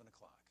at 7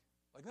 o'clock.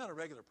 Like not a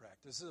regular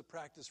practice. This is a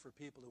practice for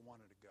people who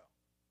wanted to go.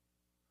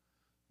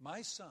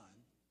 My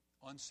son,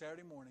 on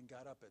Saturday morning,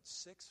 got up at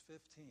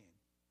 6:15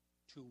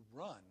 to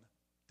run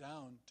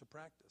down to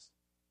practice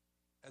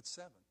at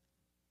 7.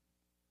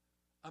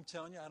 I'm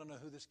telling you, I don't know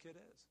who this kid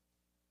is.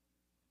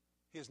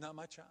 He is not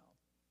my child.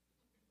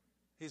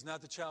 He's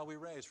not the child we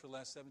raised for the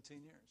last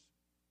 17 years.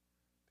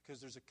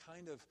 Because there's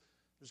kind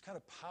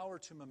of power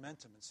to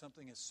momentum in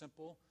something as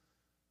simple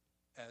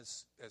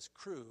as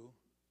crew,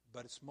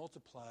 but it's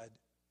multiplied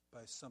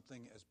by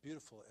something as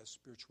beautiful as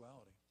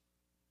spirituality.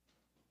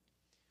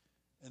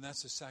 And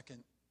that's the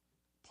second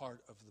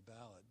part of the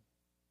ballad.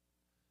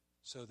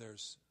 So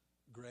there's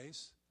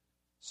grace,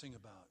 sing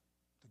about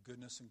the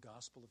goodness and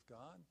gospel of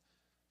God.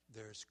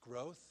 There's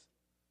growth,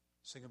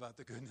 sing about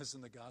the goodness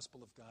and the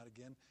gospel of God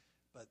again.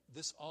 But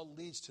this all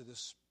leads to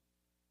this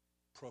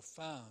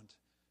profound,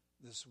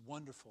 this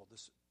wonderful,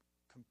 this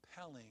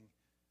compelling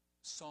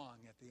song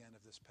at the end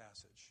of this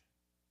passage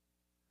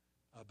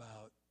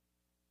about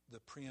the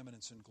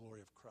preeminence and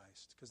glory of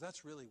Christ. Because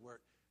that's really where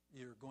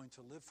you're going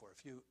to live for.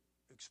 If you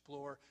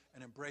explore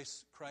and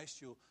embrace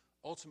Christ, you'll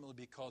ultimately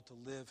be called to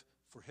live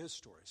for his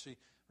story. See,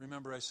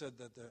 remember I said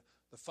that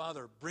the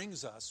Father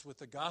brings us with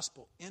the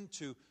gospel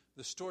into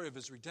the story of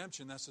his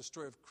redemption. That's the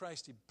story of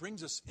Christ. He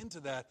brings us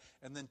into that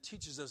and then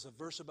teaches us a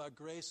verse about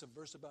grace, a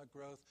verse about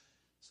growth,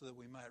 so that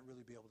we might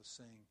really be able to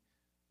sing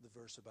the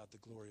verse about the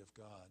glory of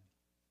God.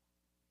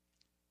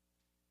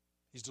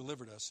 He's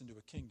delivered us into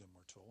a kingdom,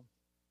 we're told.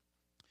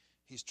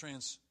 He's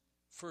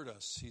transferred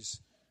us.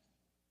 He's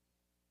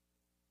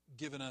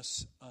given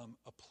us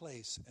a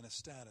place and a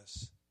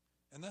status.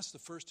 And that's the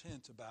first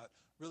hint about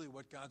really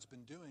what God's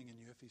been doing in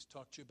you. If he's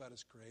talked to you about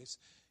his grace,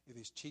 if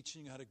he's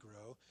teaching you how to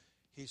grow,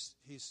 he's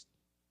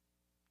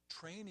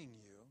training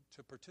you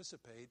to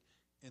participate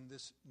in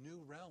this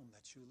new realm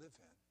that you live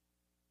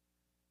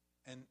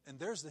in. And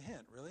there's the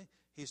hint, really.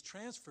 He's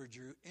transferred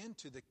you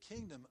into the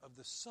kingdom of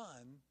the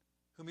Son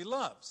whom he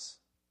loves,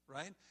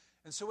 right?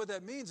 And so what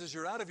that means is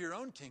you're out of your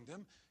own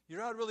kingdom.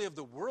 You're out really of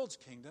the world's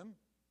kingdom.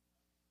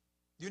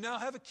 You now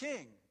have a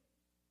king.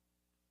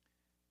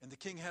 And the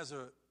king has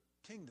a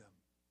kingdom.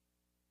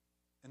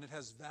 And it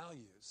has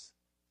values.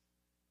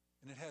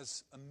 And it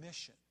has a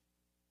mission.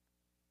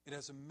 It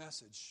has a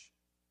message.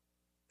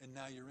 And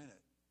now you're in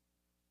it.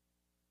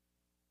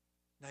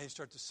 Now you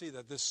start to see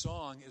that this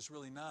song is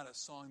really not a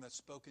song that's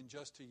spoken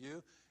just to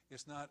you.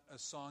 It's not a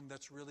song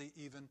that's really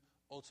even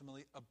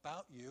ultimately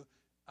about you.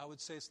 I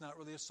would say it's not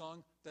really a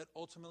song that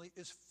ultimately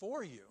is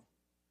for you,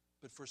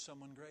 but for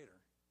someone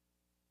greater.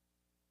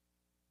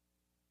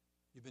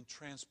 You've been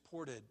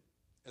transported,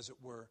 as it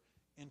were,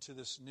 into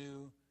this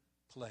new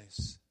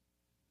place,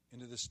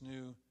 into this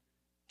new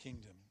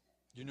kingdom.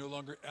 You're no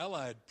longer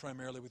allied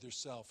primarily with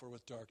yourself or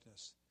with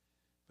darkness,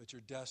 but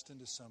you're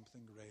destined to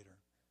something greater.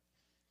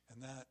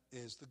 And that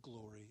is the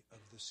glory of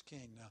this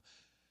King.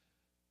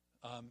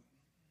 Now,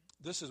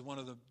 this is one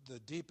of the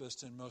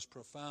deepest and most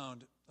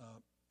profound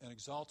and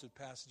exalted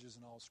passages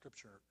in all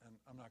Scripture, and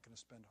I'm not going to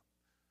spend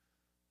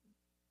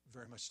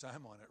very much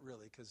time on it,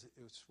 really, because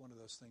it's one of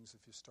those things,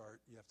 if you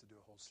start, you have to do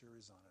a whole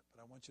series on it.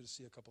 But I want you to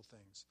see a couple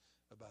things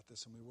about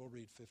this, and we will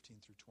read 15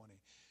 through 20.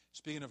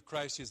 Speaking of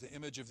Christ, he is the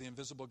image of the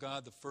invisible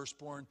God, the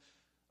firstborn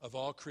of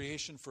all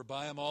creation. For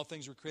by him all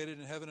things were created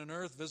in heaven and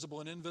earth, visible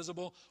and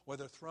invisible,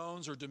 whether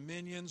thrones or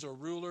dominions or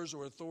rulers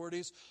or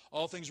authorities.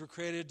 All things were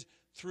created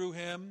through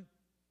him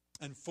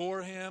and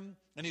for him,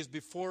 and he is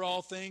before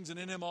all things, and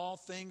in him all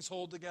things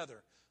hold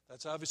together.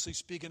 That's obviously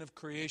speaking of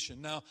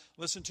creation. Now,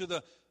 listen to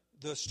the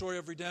story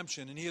of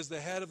redemption. And he is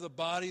the head of the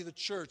body of the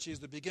church. He is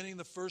the beginning,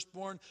 the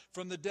firstborn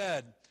from the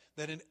dead,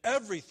 that in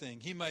everything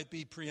he might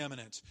be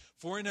preeminent.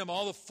 For in him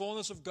all the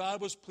fullness of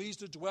God was pleased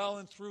to dwell,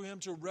 and through him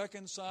to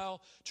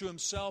reconcile to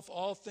himself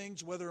all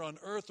things, whether on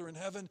earth or in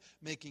heaven,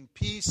 making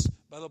peace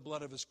by the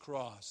blood of his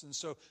cross. And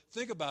so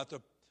think about the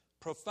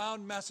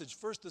profound message.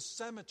 First, the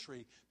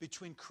symmetry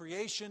between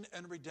creation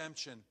and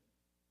redemption.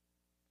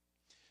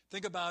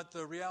 Think about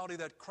the reality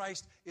that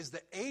Christ is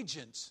the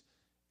agent,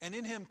 and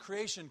in him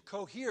creation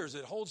coheres,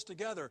 it holds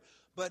together.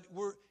 But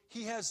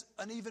he has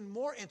an even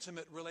more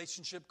intimate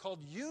relationship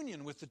called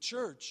union with the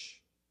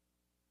church.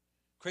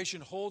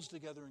 Creation holds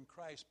together in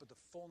Christ, but the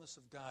fullness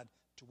of God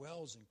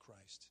dwells in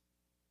Christ.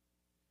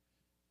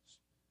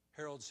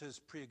 Heralds his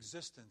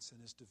preexistence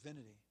and his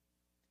divinity,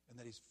 and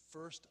that he's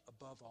first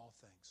above all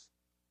things.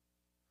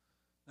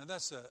 Now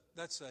that's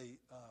a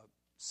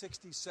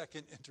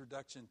 60-second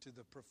introduction to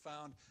the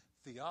profound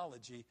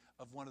theology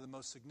of one of the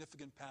most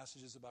significant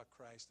passages about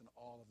Christ in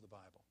all of the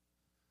Bible.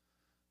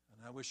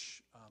 And I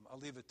wish, I'll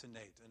leave it to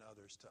Nate and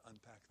others to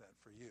unpack that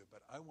for you,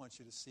 but I want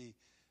you to see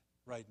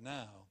right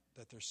now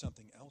that there's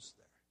something else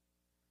there.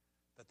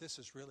 That this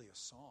is really a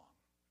song.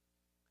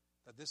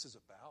 That this is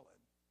a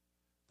ballad.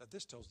 That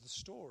this tells the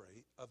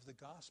story of the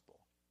gospel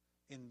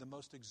in the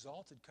most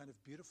exalted kind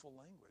of beautiful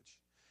language.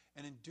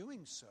 And in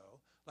doing so,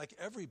 like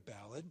every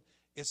ballad,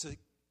 it's a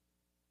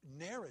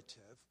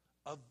narrative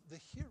of the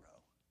hero.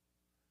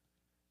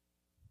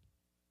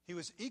 He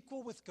was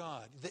equal with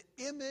God, the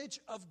image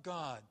of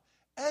God.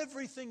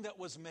 Everything that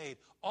was made,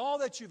 all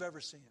that you've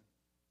ever seen,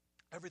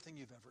 everything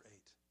you've ever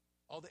ate,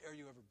 all the air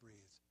you ever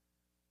breathed,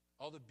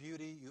 all the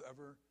beauty you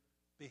ever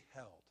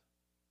beheld,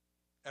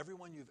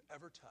 everyone you've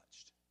ever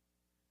touched,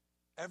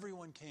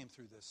 everyone came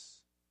through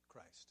this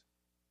Christ.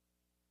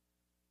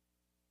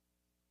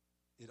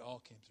 It all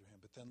came through him.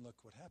 But then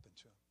look what happened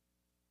to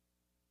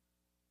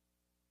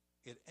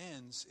him.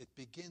 It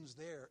begins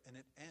there, and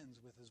it ends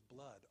with his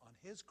blood on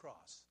his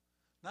cross.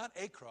 Not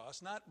a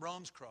cross, not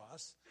Rome's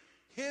cross,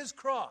 his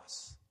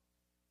cross.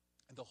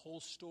 And the whole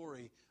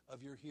story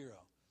of your hero,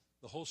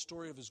 the whole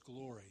story of his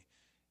glory,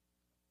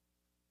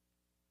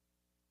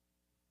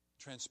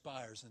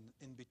 transpires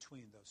in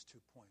between those 2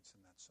 points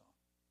in that song.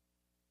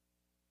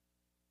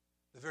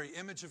 The very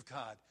image of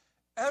God,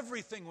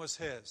 everything was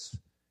his,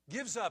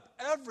 gives up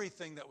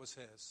everything that was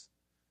his,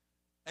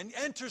 and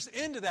enters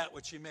into that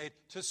which he made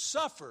to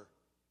suffer,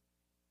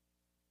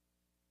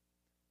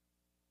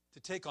 to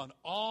take on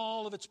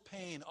all of its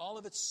pain, all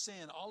of its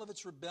sin, all of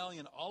its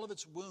rebellion, all of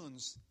its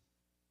wounds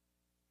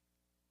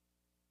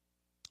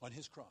on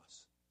his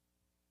cross.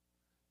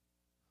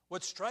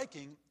 What's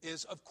striking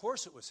is, of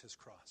course it was his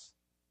cross,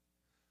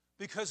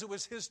 because it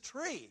was his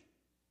tree,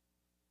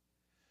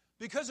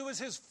 because it was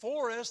his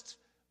forest,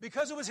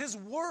 because it was his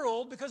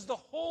world, because the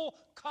whole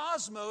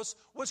cosmos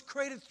was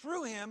created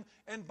through him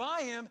and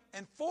by him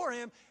and for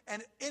him,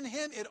 and in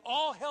him it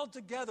all held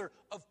together.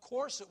 Of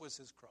course it was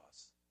his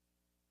cross.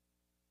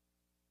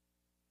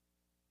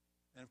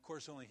 And of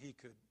course only he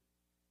could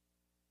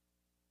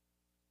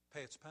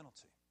pay its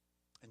penalty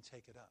and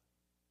take it up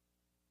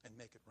and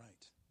make it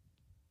right.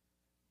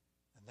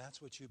 And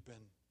that's what you've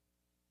been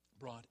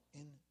brought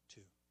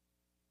into.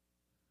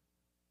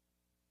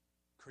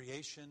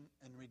 Creation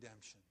and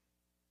redemption.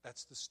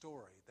 That's the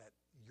story that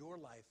your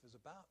life is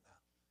about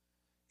now.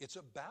 It's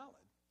a ballad.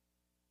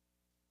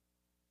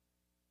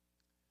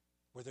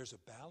 Where there's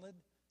a ballad,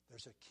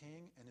 there's a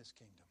king and his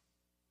kingdom.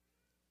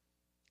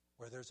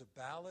 Where there's a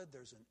ballad,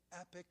 there's an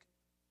epic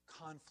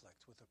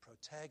conflict with a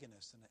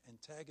protagonist and an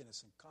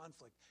antagonist, and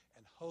conflict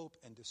and hope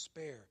and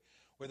despair.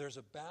 Where there's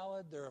a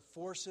ballad, there are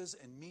forces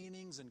and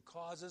meanings and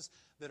causes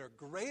that are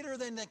greater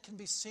than that can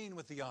be seen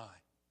with the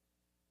eye.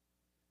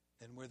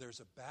 And where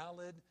there's a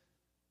ballad,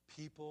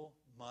 people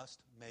must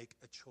make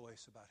a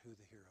choice about who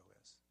the hero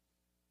is.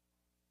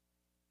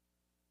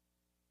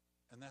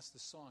 And that's the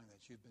song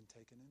that you've been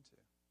taken into.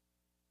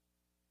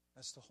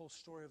 That's the whole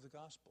story of the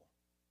gospel.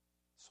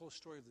 This whole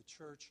story of the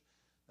church.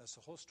 That's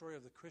the whole story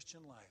of the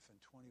Christian life in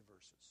 20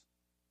 verses.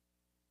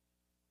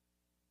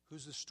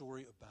 Who's the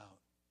story about?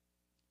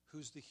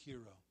 Who's the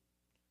hero?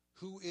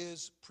 Who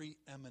is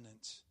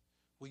preeminent?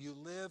 Will you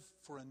live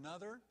for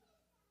another?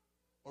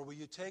 Or will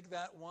you take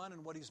that one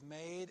and what he's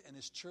made and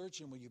his church,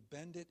 and will you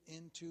bend it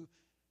into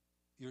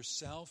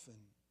yourself and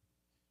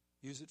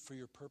use it for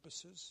your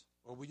purposes?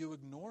 Or will you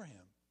ignore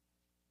him?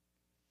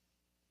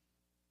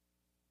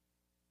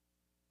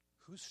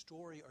 Whose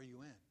story are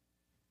you in?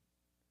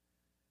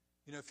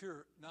 You know, if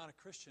you're not a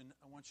Christian,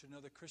 I want you to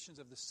know that Christians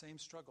have the same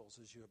struggles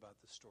as you about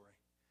this story.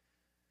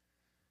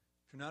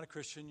 If you're not a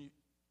Christian,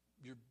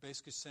 you're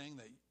basically saying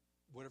that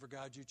whatever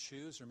God you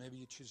choose, or maybe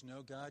you choose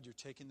no God, you're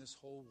taking this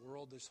whole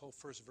world, this whole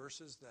first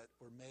verses that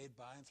were made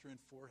by and through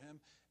and for him,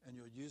 and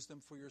you'll use them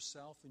for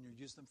yourself, and you'll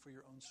use them for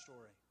your own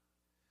story.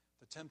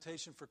 The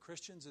temptation for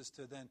Christians is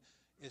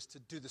to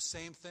do the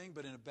same thing,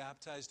 but in a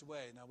baptized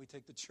way. Now we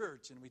take the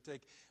church, and we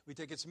take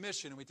its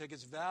mission, and we take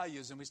its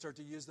values, and we start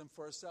to use them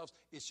for ourselves.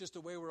 It's just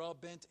a way we're all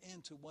bent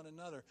into one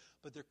another.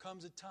 But there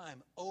comes a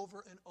time,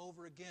 over and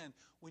over again,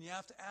 when you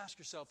have to ask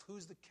yourself,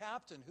 who's the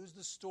captain? Who's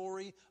the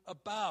story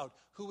about?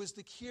 Who is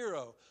the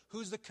hero?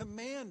 Who's the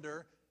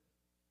commander?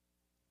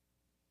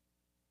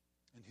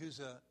 And who's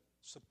a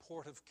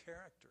supportive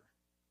character?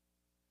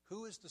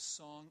 Who is the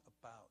song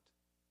about?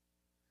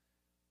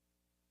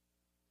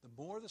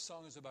 The more the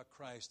song is about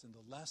Christ and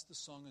the less the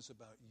song is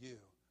about you,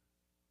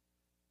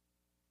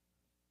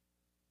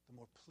 the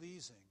more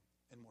pleasing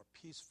and more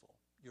peaceful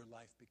your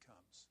life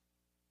becomes.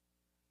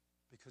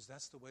 Because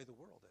that's the way the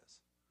world is.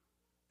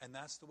 And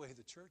that's the way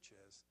the church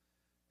is.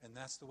 And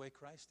that's the way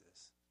Christ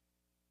is.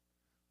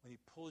 When he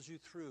pulls you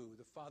through,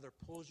 the Father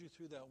pulls you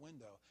through that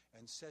window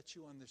and sets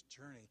you on this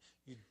journey,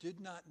 you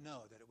did not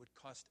know that it would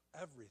cost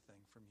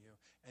everything from you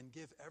and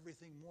give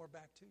everything more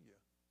back to you.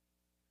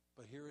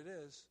 But here it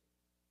is.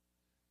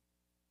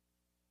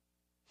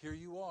 Here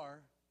you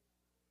are,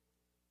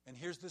 and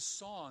here's this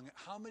song.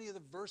 How many of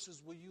the verses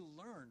will you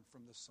learn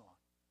from this song?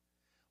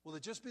 Will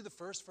it just be the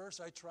first verse?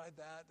 I tried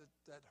that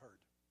hurt.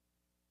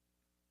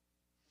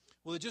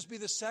 Will it just be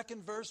the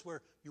second verse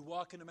where you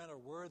walk in a manner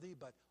worthy,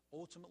 but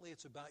ultimately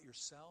it's about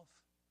yourself?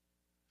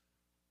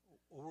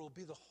 Or will it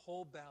be the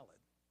whole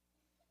ballad?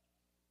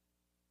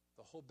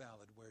 The whole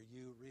ballad where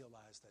you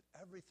realize that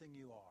everything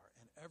you are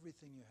and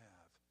everything you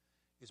have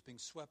is being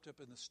swept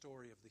up in the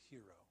story of the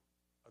hero,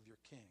 of your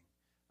king,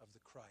 of the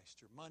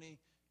Christ. Your money,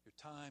 your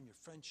time, your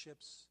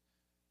friendships,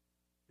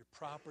 your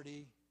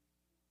property,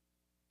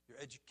 your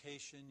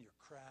education, your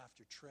craft,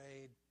 your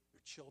trade,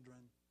 your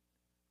children,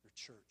 your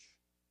church,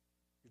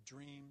 your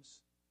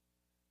dreams,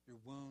 your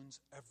wounds,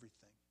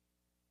 everything.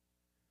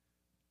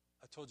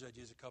 I told you I'd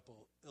use a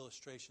couple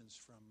illustrations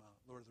from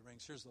Lord of the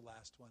Rings. Here's the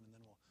last one, and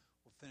then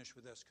we'll finish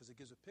with this, because it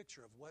gives a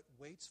picture of what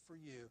waits for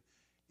you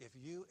if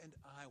you and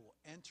I will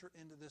enter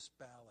into this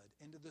ballad,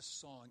 into this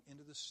song,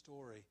 into this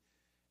story,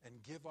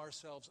 and give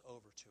ourselves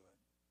over to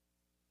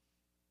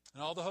it.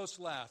 And all the hosts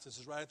laughed. This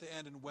is right at the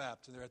end, and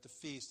wept. And they're at the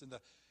feast.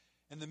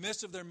 In the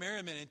midst of their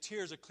merriment and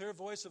tears, a clear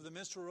voice of the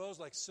minstrel rose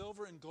like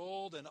silver and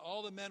gold, and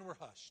all the men were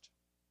hushed.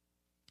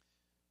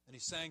 And he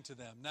sang to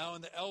them, now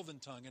in the elven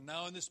tongue, and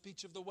now in the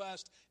speech of the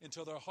West,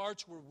 until their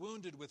hearts were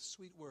wounded with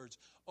sweet words,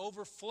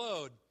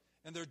 overflowed,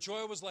 and their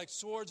joy was like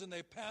swords, and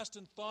they passed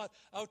in thought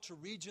out to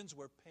regions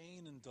where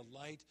pain and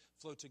delight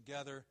flow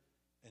together,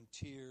 and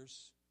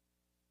tears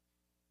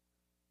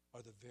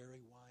are the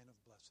very wine of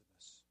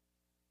blessedness.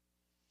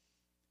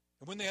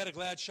 And when they had a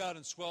glad shout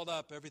and swelled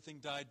up, everything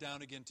died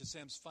down again to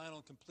Sam's final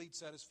and complete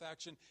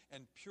satisfaction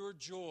and pure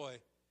joy.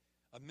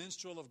 A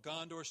minstrel of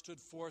Gondor stood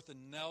forth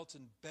and knelt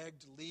and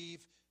begged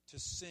leave to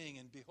sing.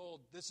 And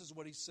behold, this is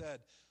what he said.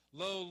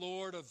 Lo,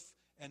 Lord of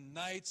and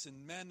knights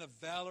and men of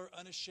valor,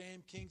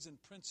 unashamed kings and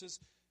princes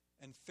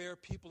and fair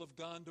people of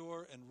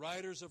Gondor and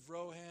riders of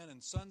Rohan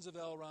and sons of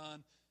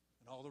Elrond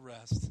and all the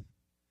rest.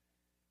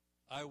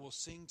 I will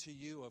sing to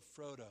you of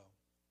Frodo,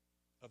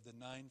 of the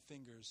 9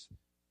 fingers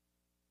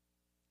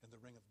and the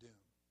ring of doom.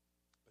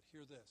 But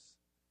hear this,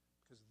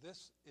 because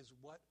this is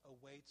what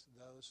awaits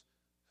those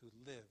who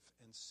live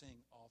and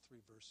sing all 3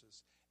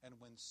 verses. And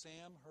when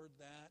Sam heard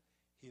that,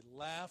 he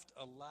laughed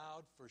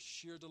aloud for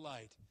sheer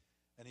delight.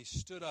 And he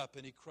stood up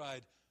and he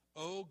cried,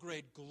 O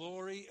great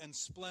glory and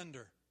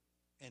splendor,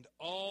 and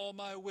all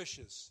my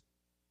wishes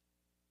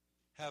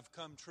have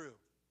come true.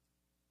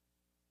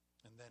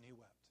 And then he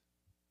wept.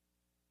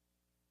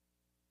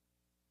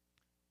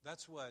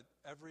 That's what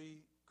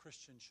every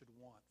Christian should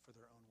want for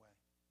their own way.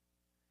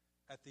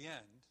 At the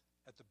end,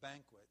 at the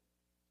banquet,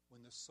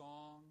 when the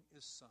song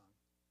is sung,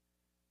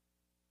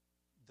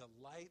 the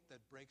light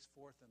that breaks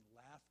forth in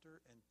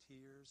laughter and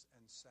tears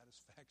and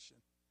satisfaction,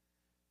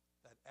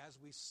 that as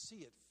we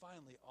see it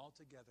finally all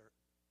together,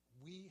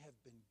 we have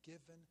been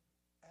given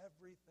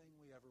everything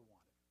we ever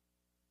wanted.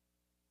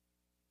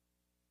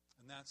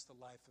 And that's the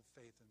life of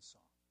faith and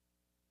song.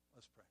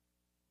 Let's pray.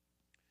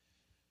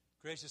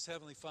 Gracious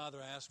Heavenly Father,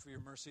 I ask for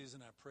your mercies,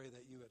 and I pray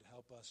that you would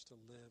help us to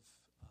live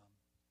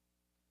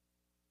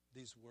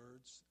these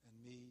words, and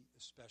me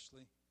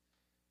especially,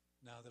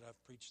 now that I've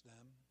preached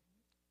them.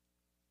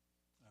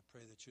 I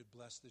pray that you'd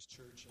bless this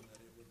church and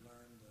that it would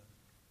learn the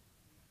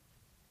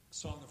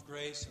song of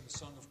grace and the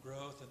song of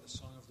growth and the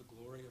song of the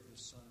glory of the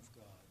Son of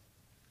God.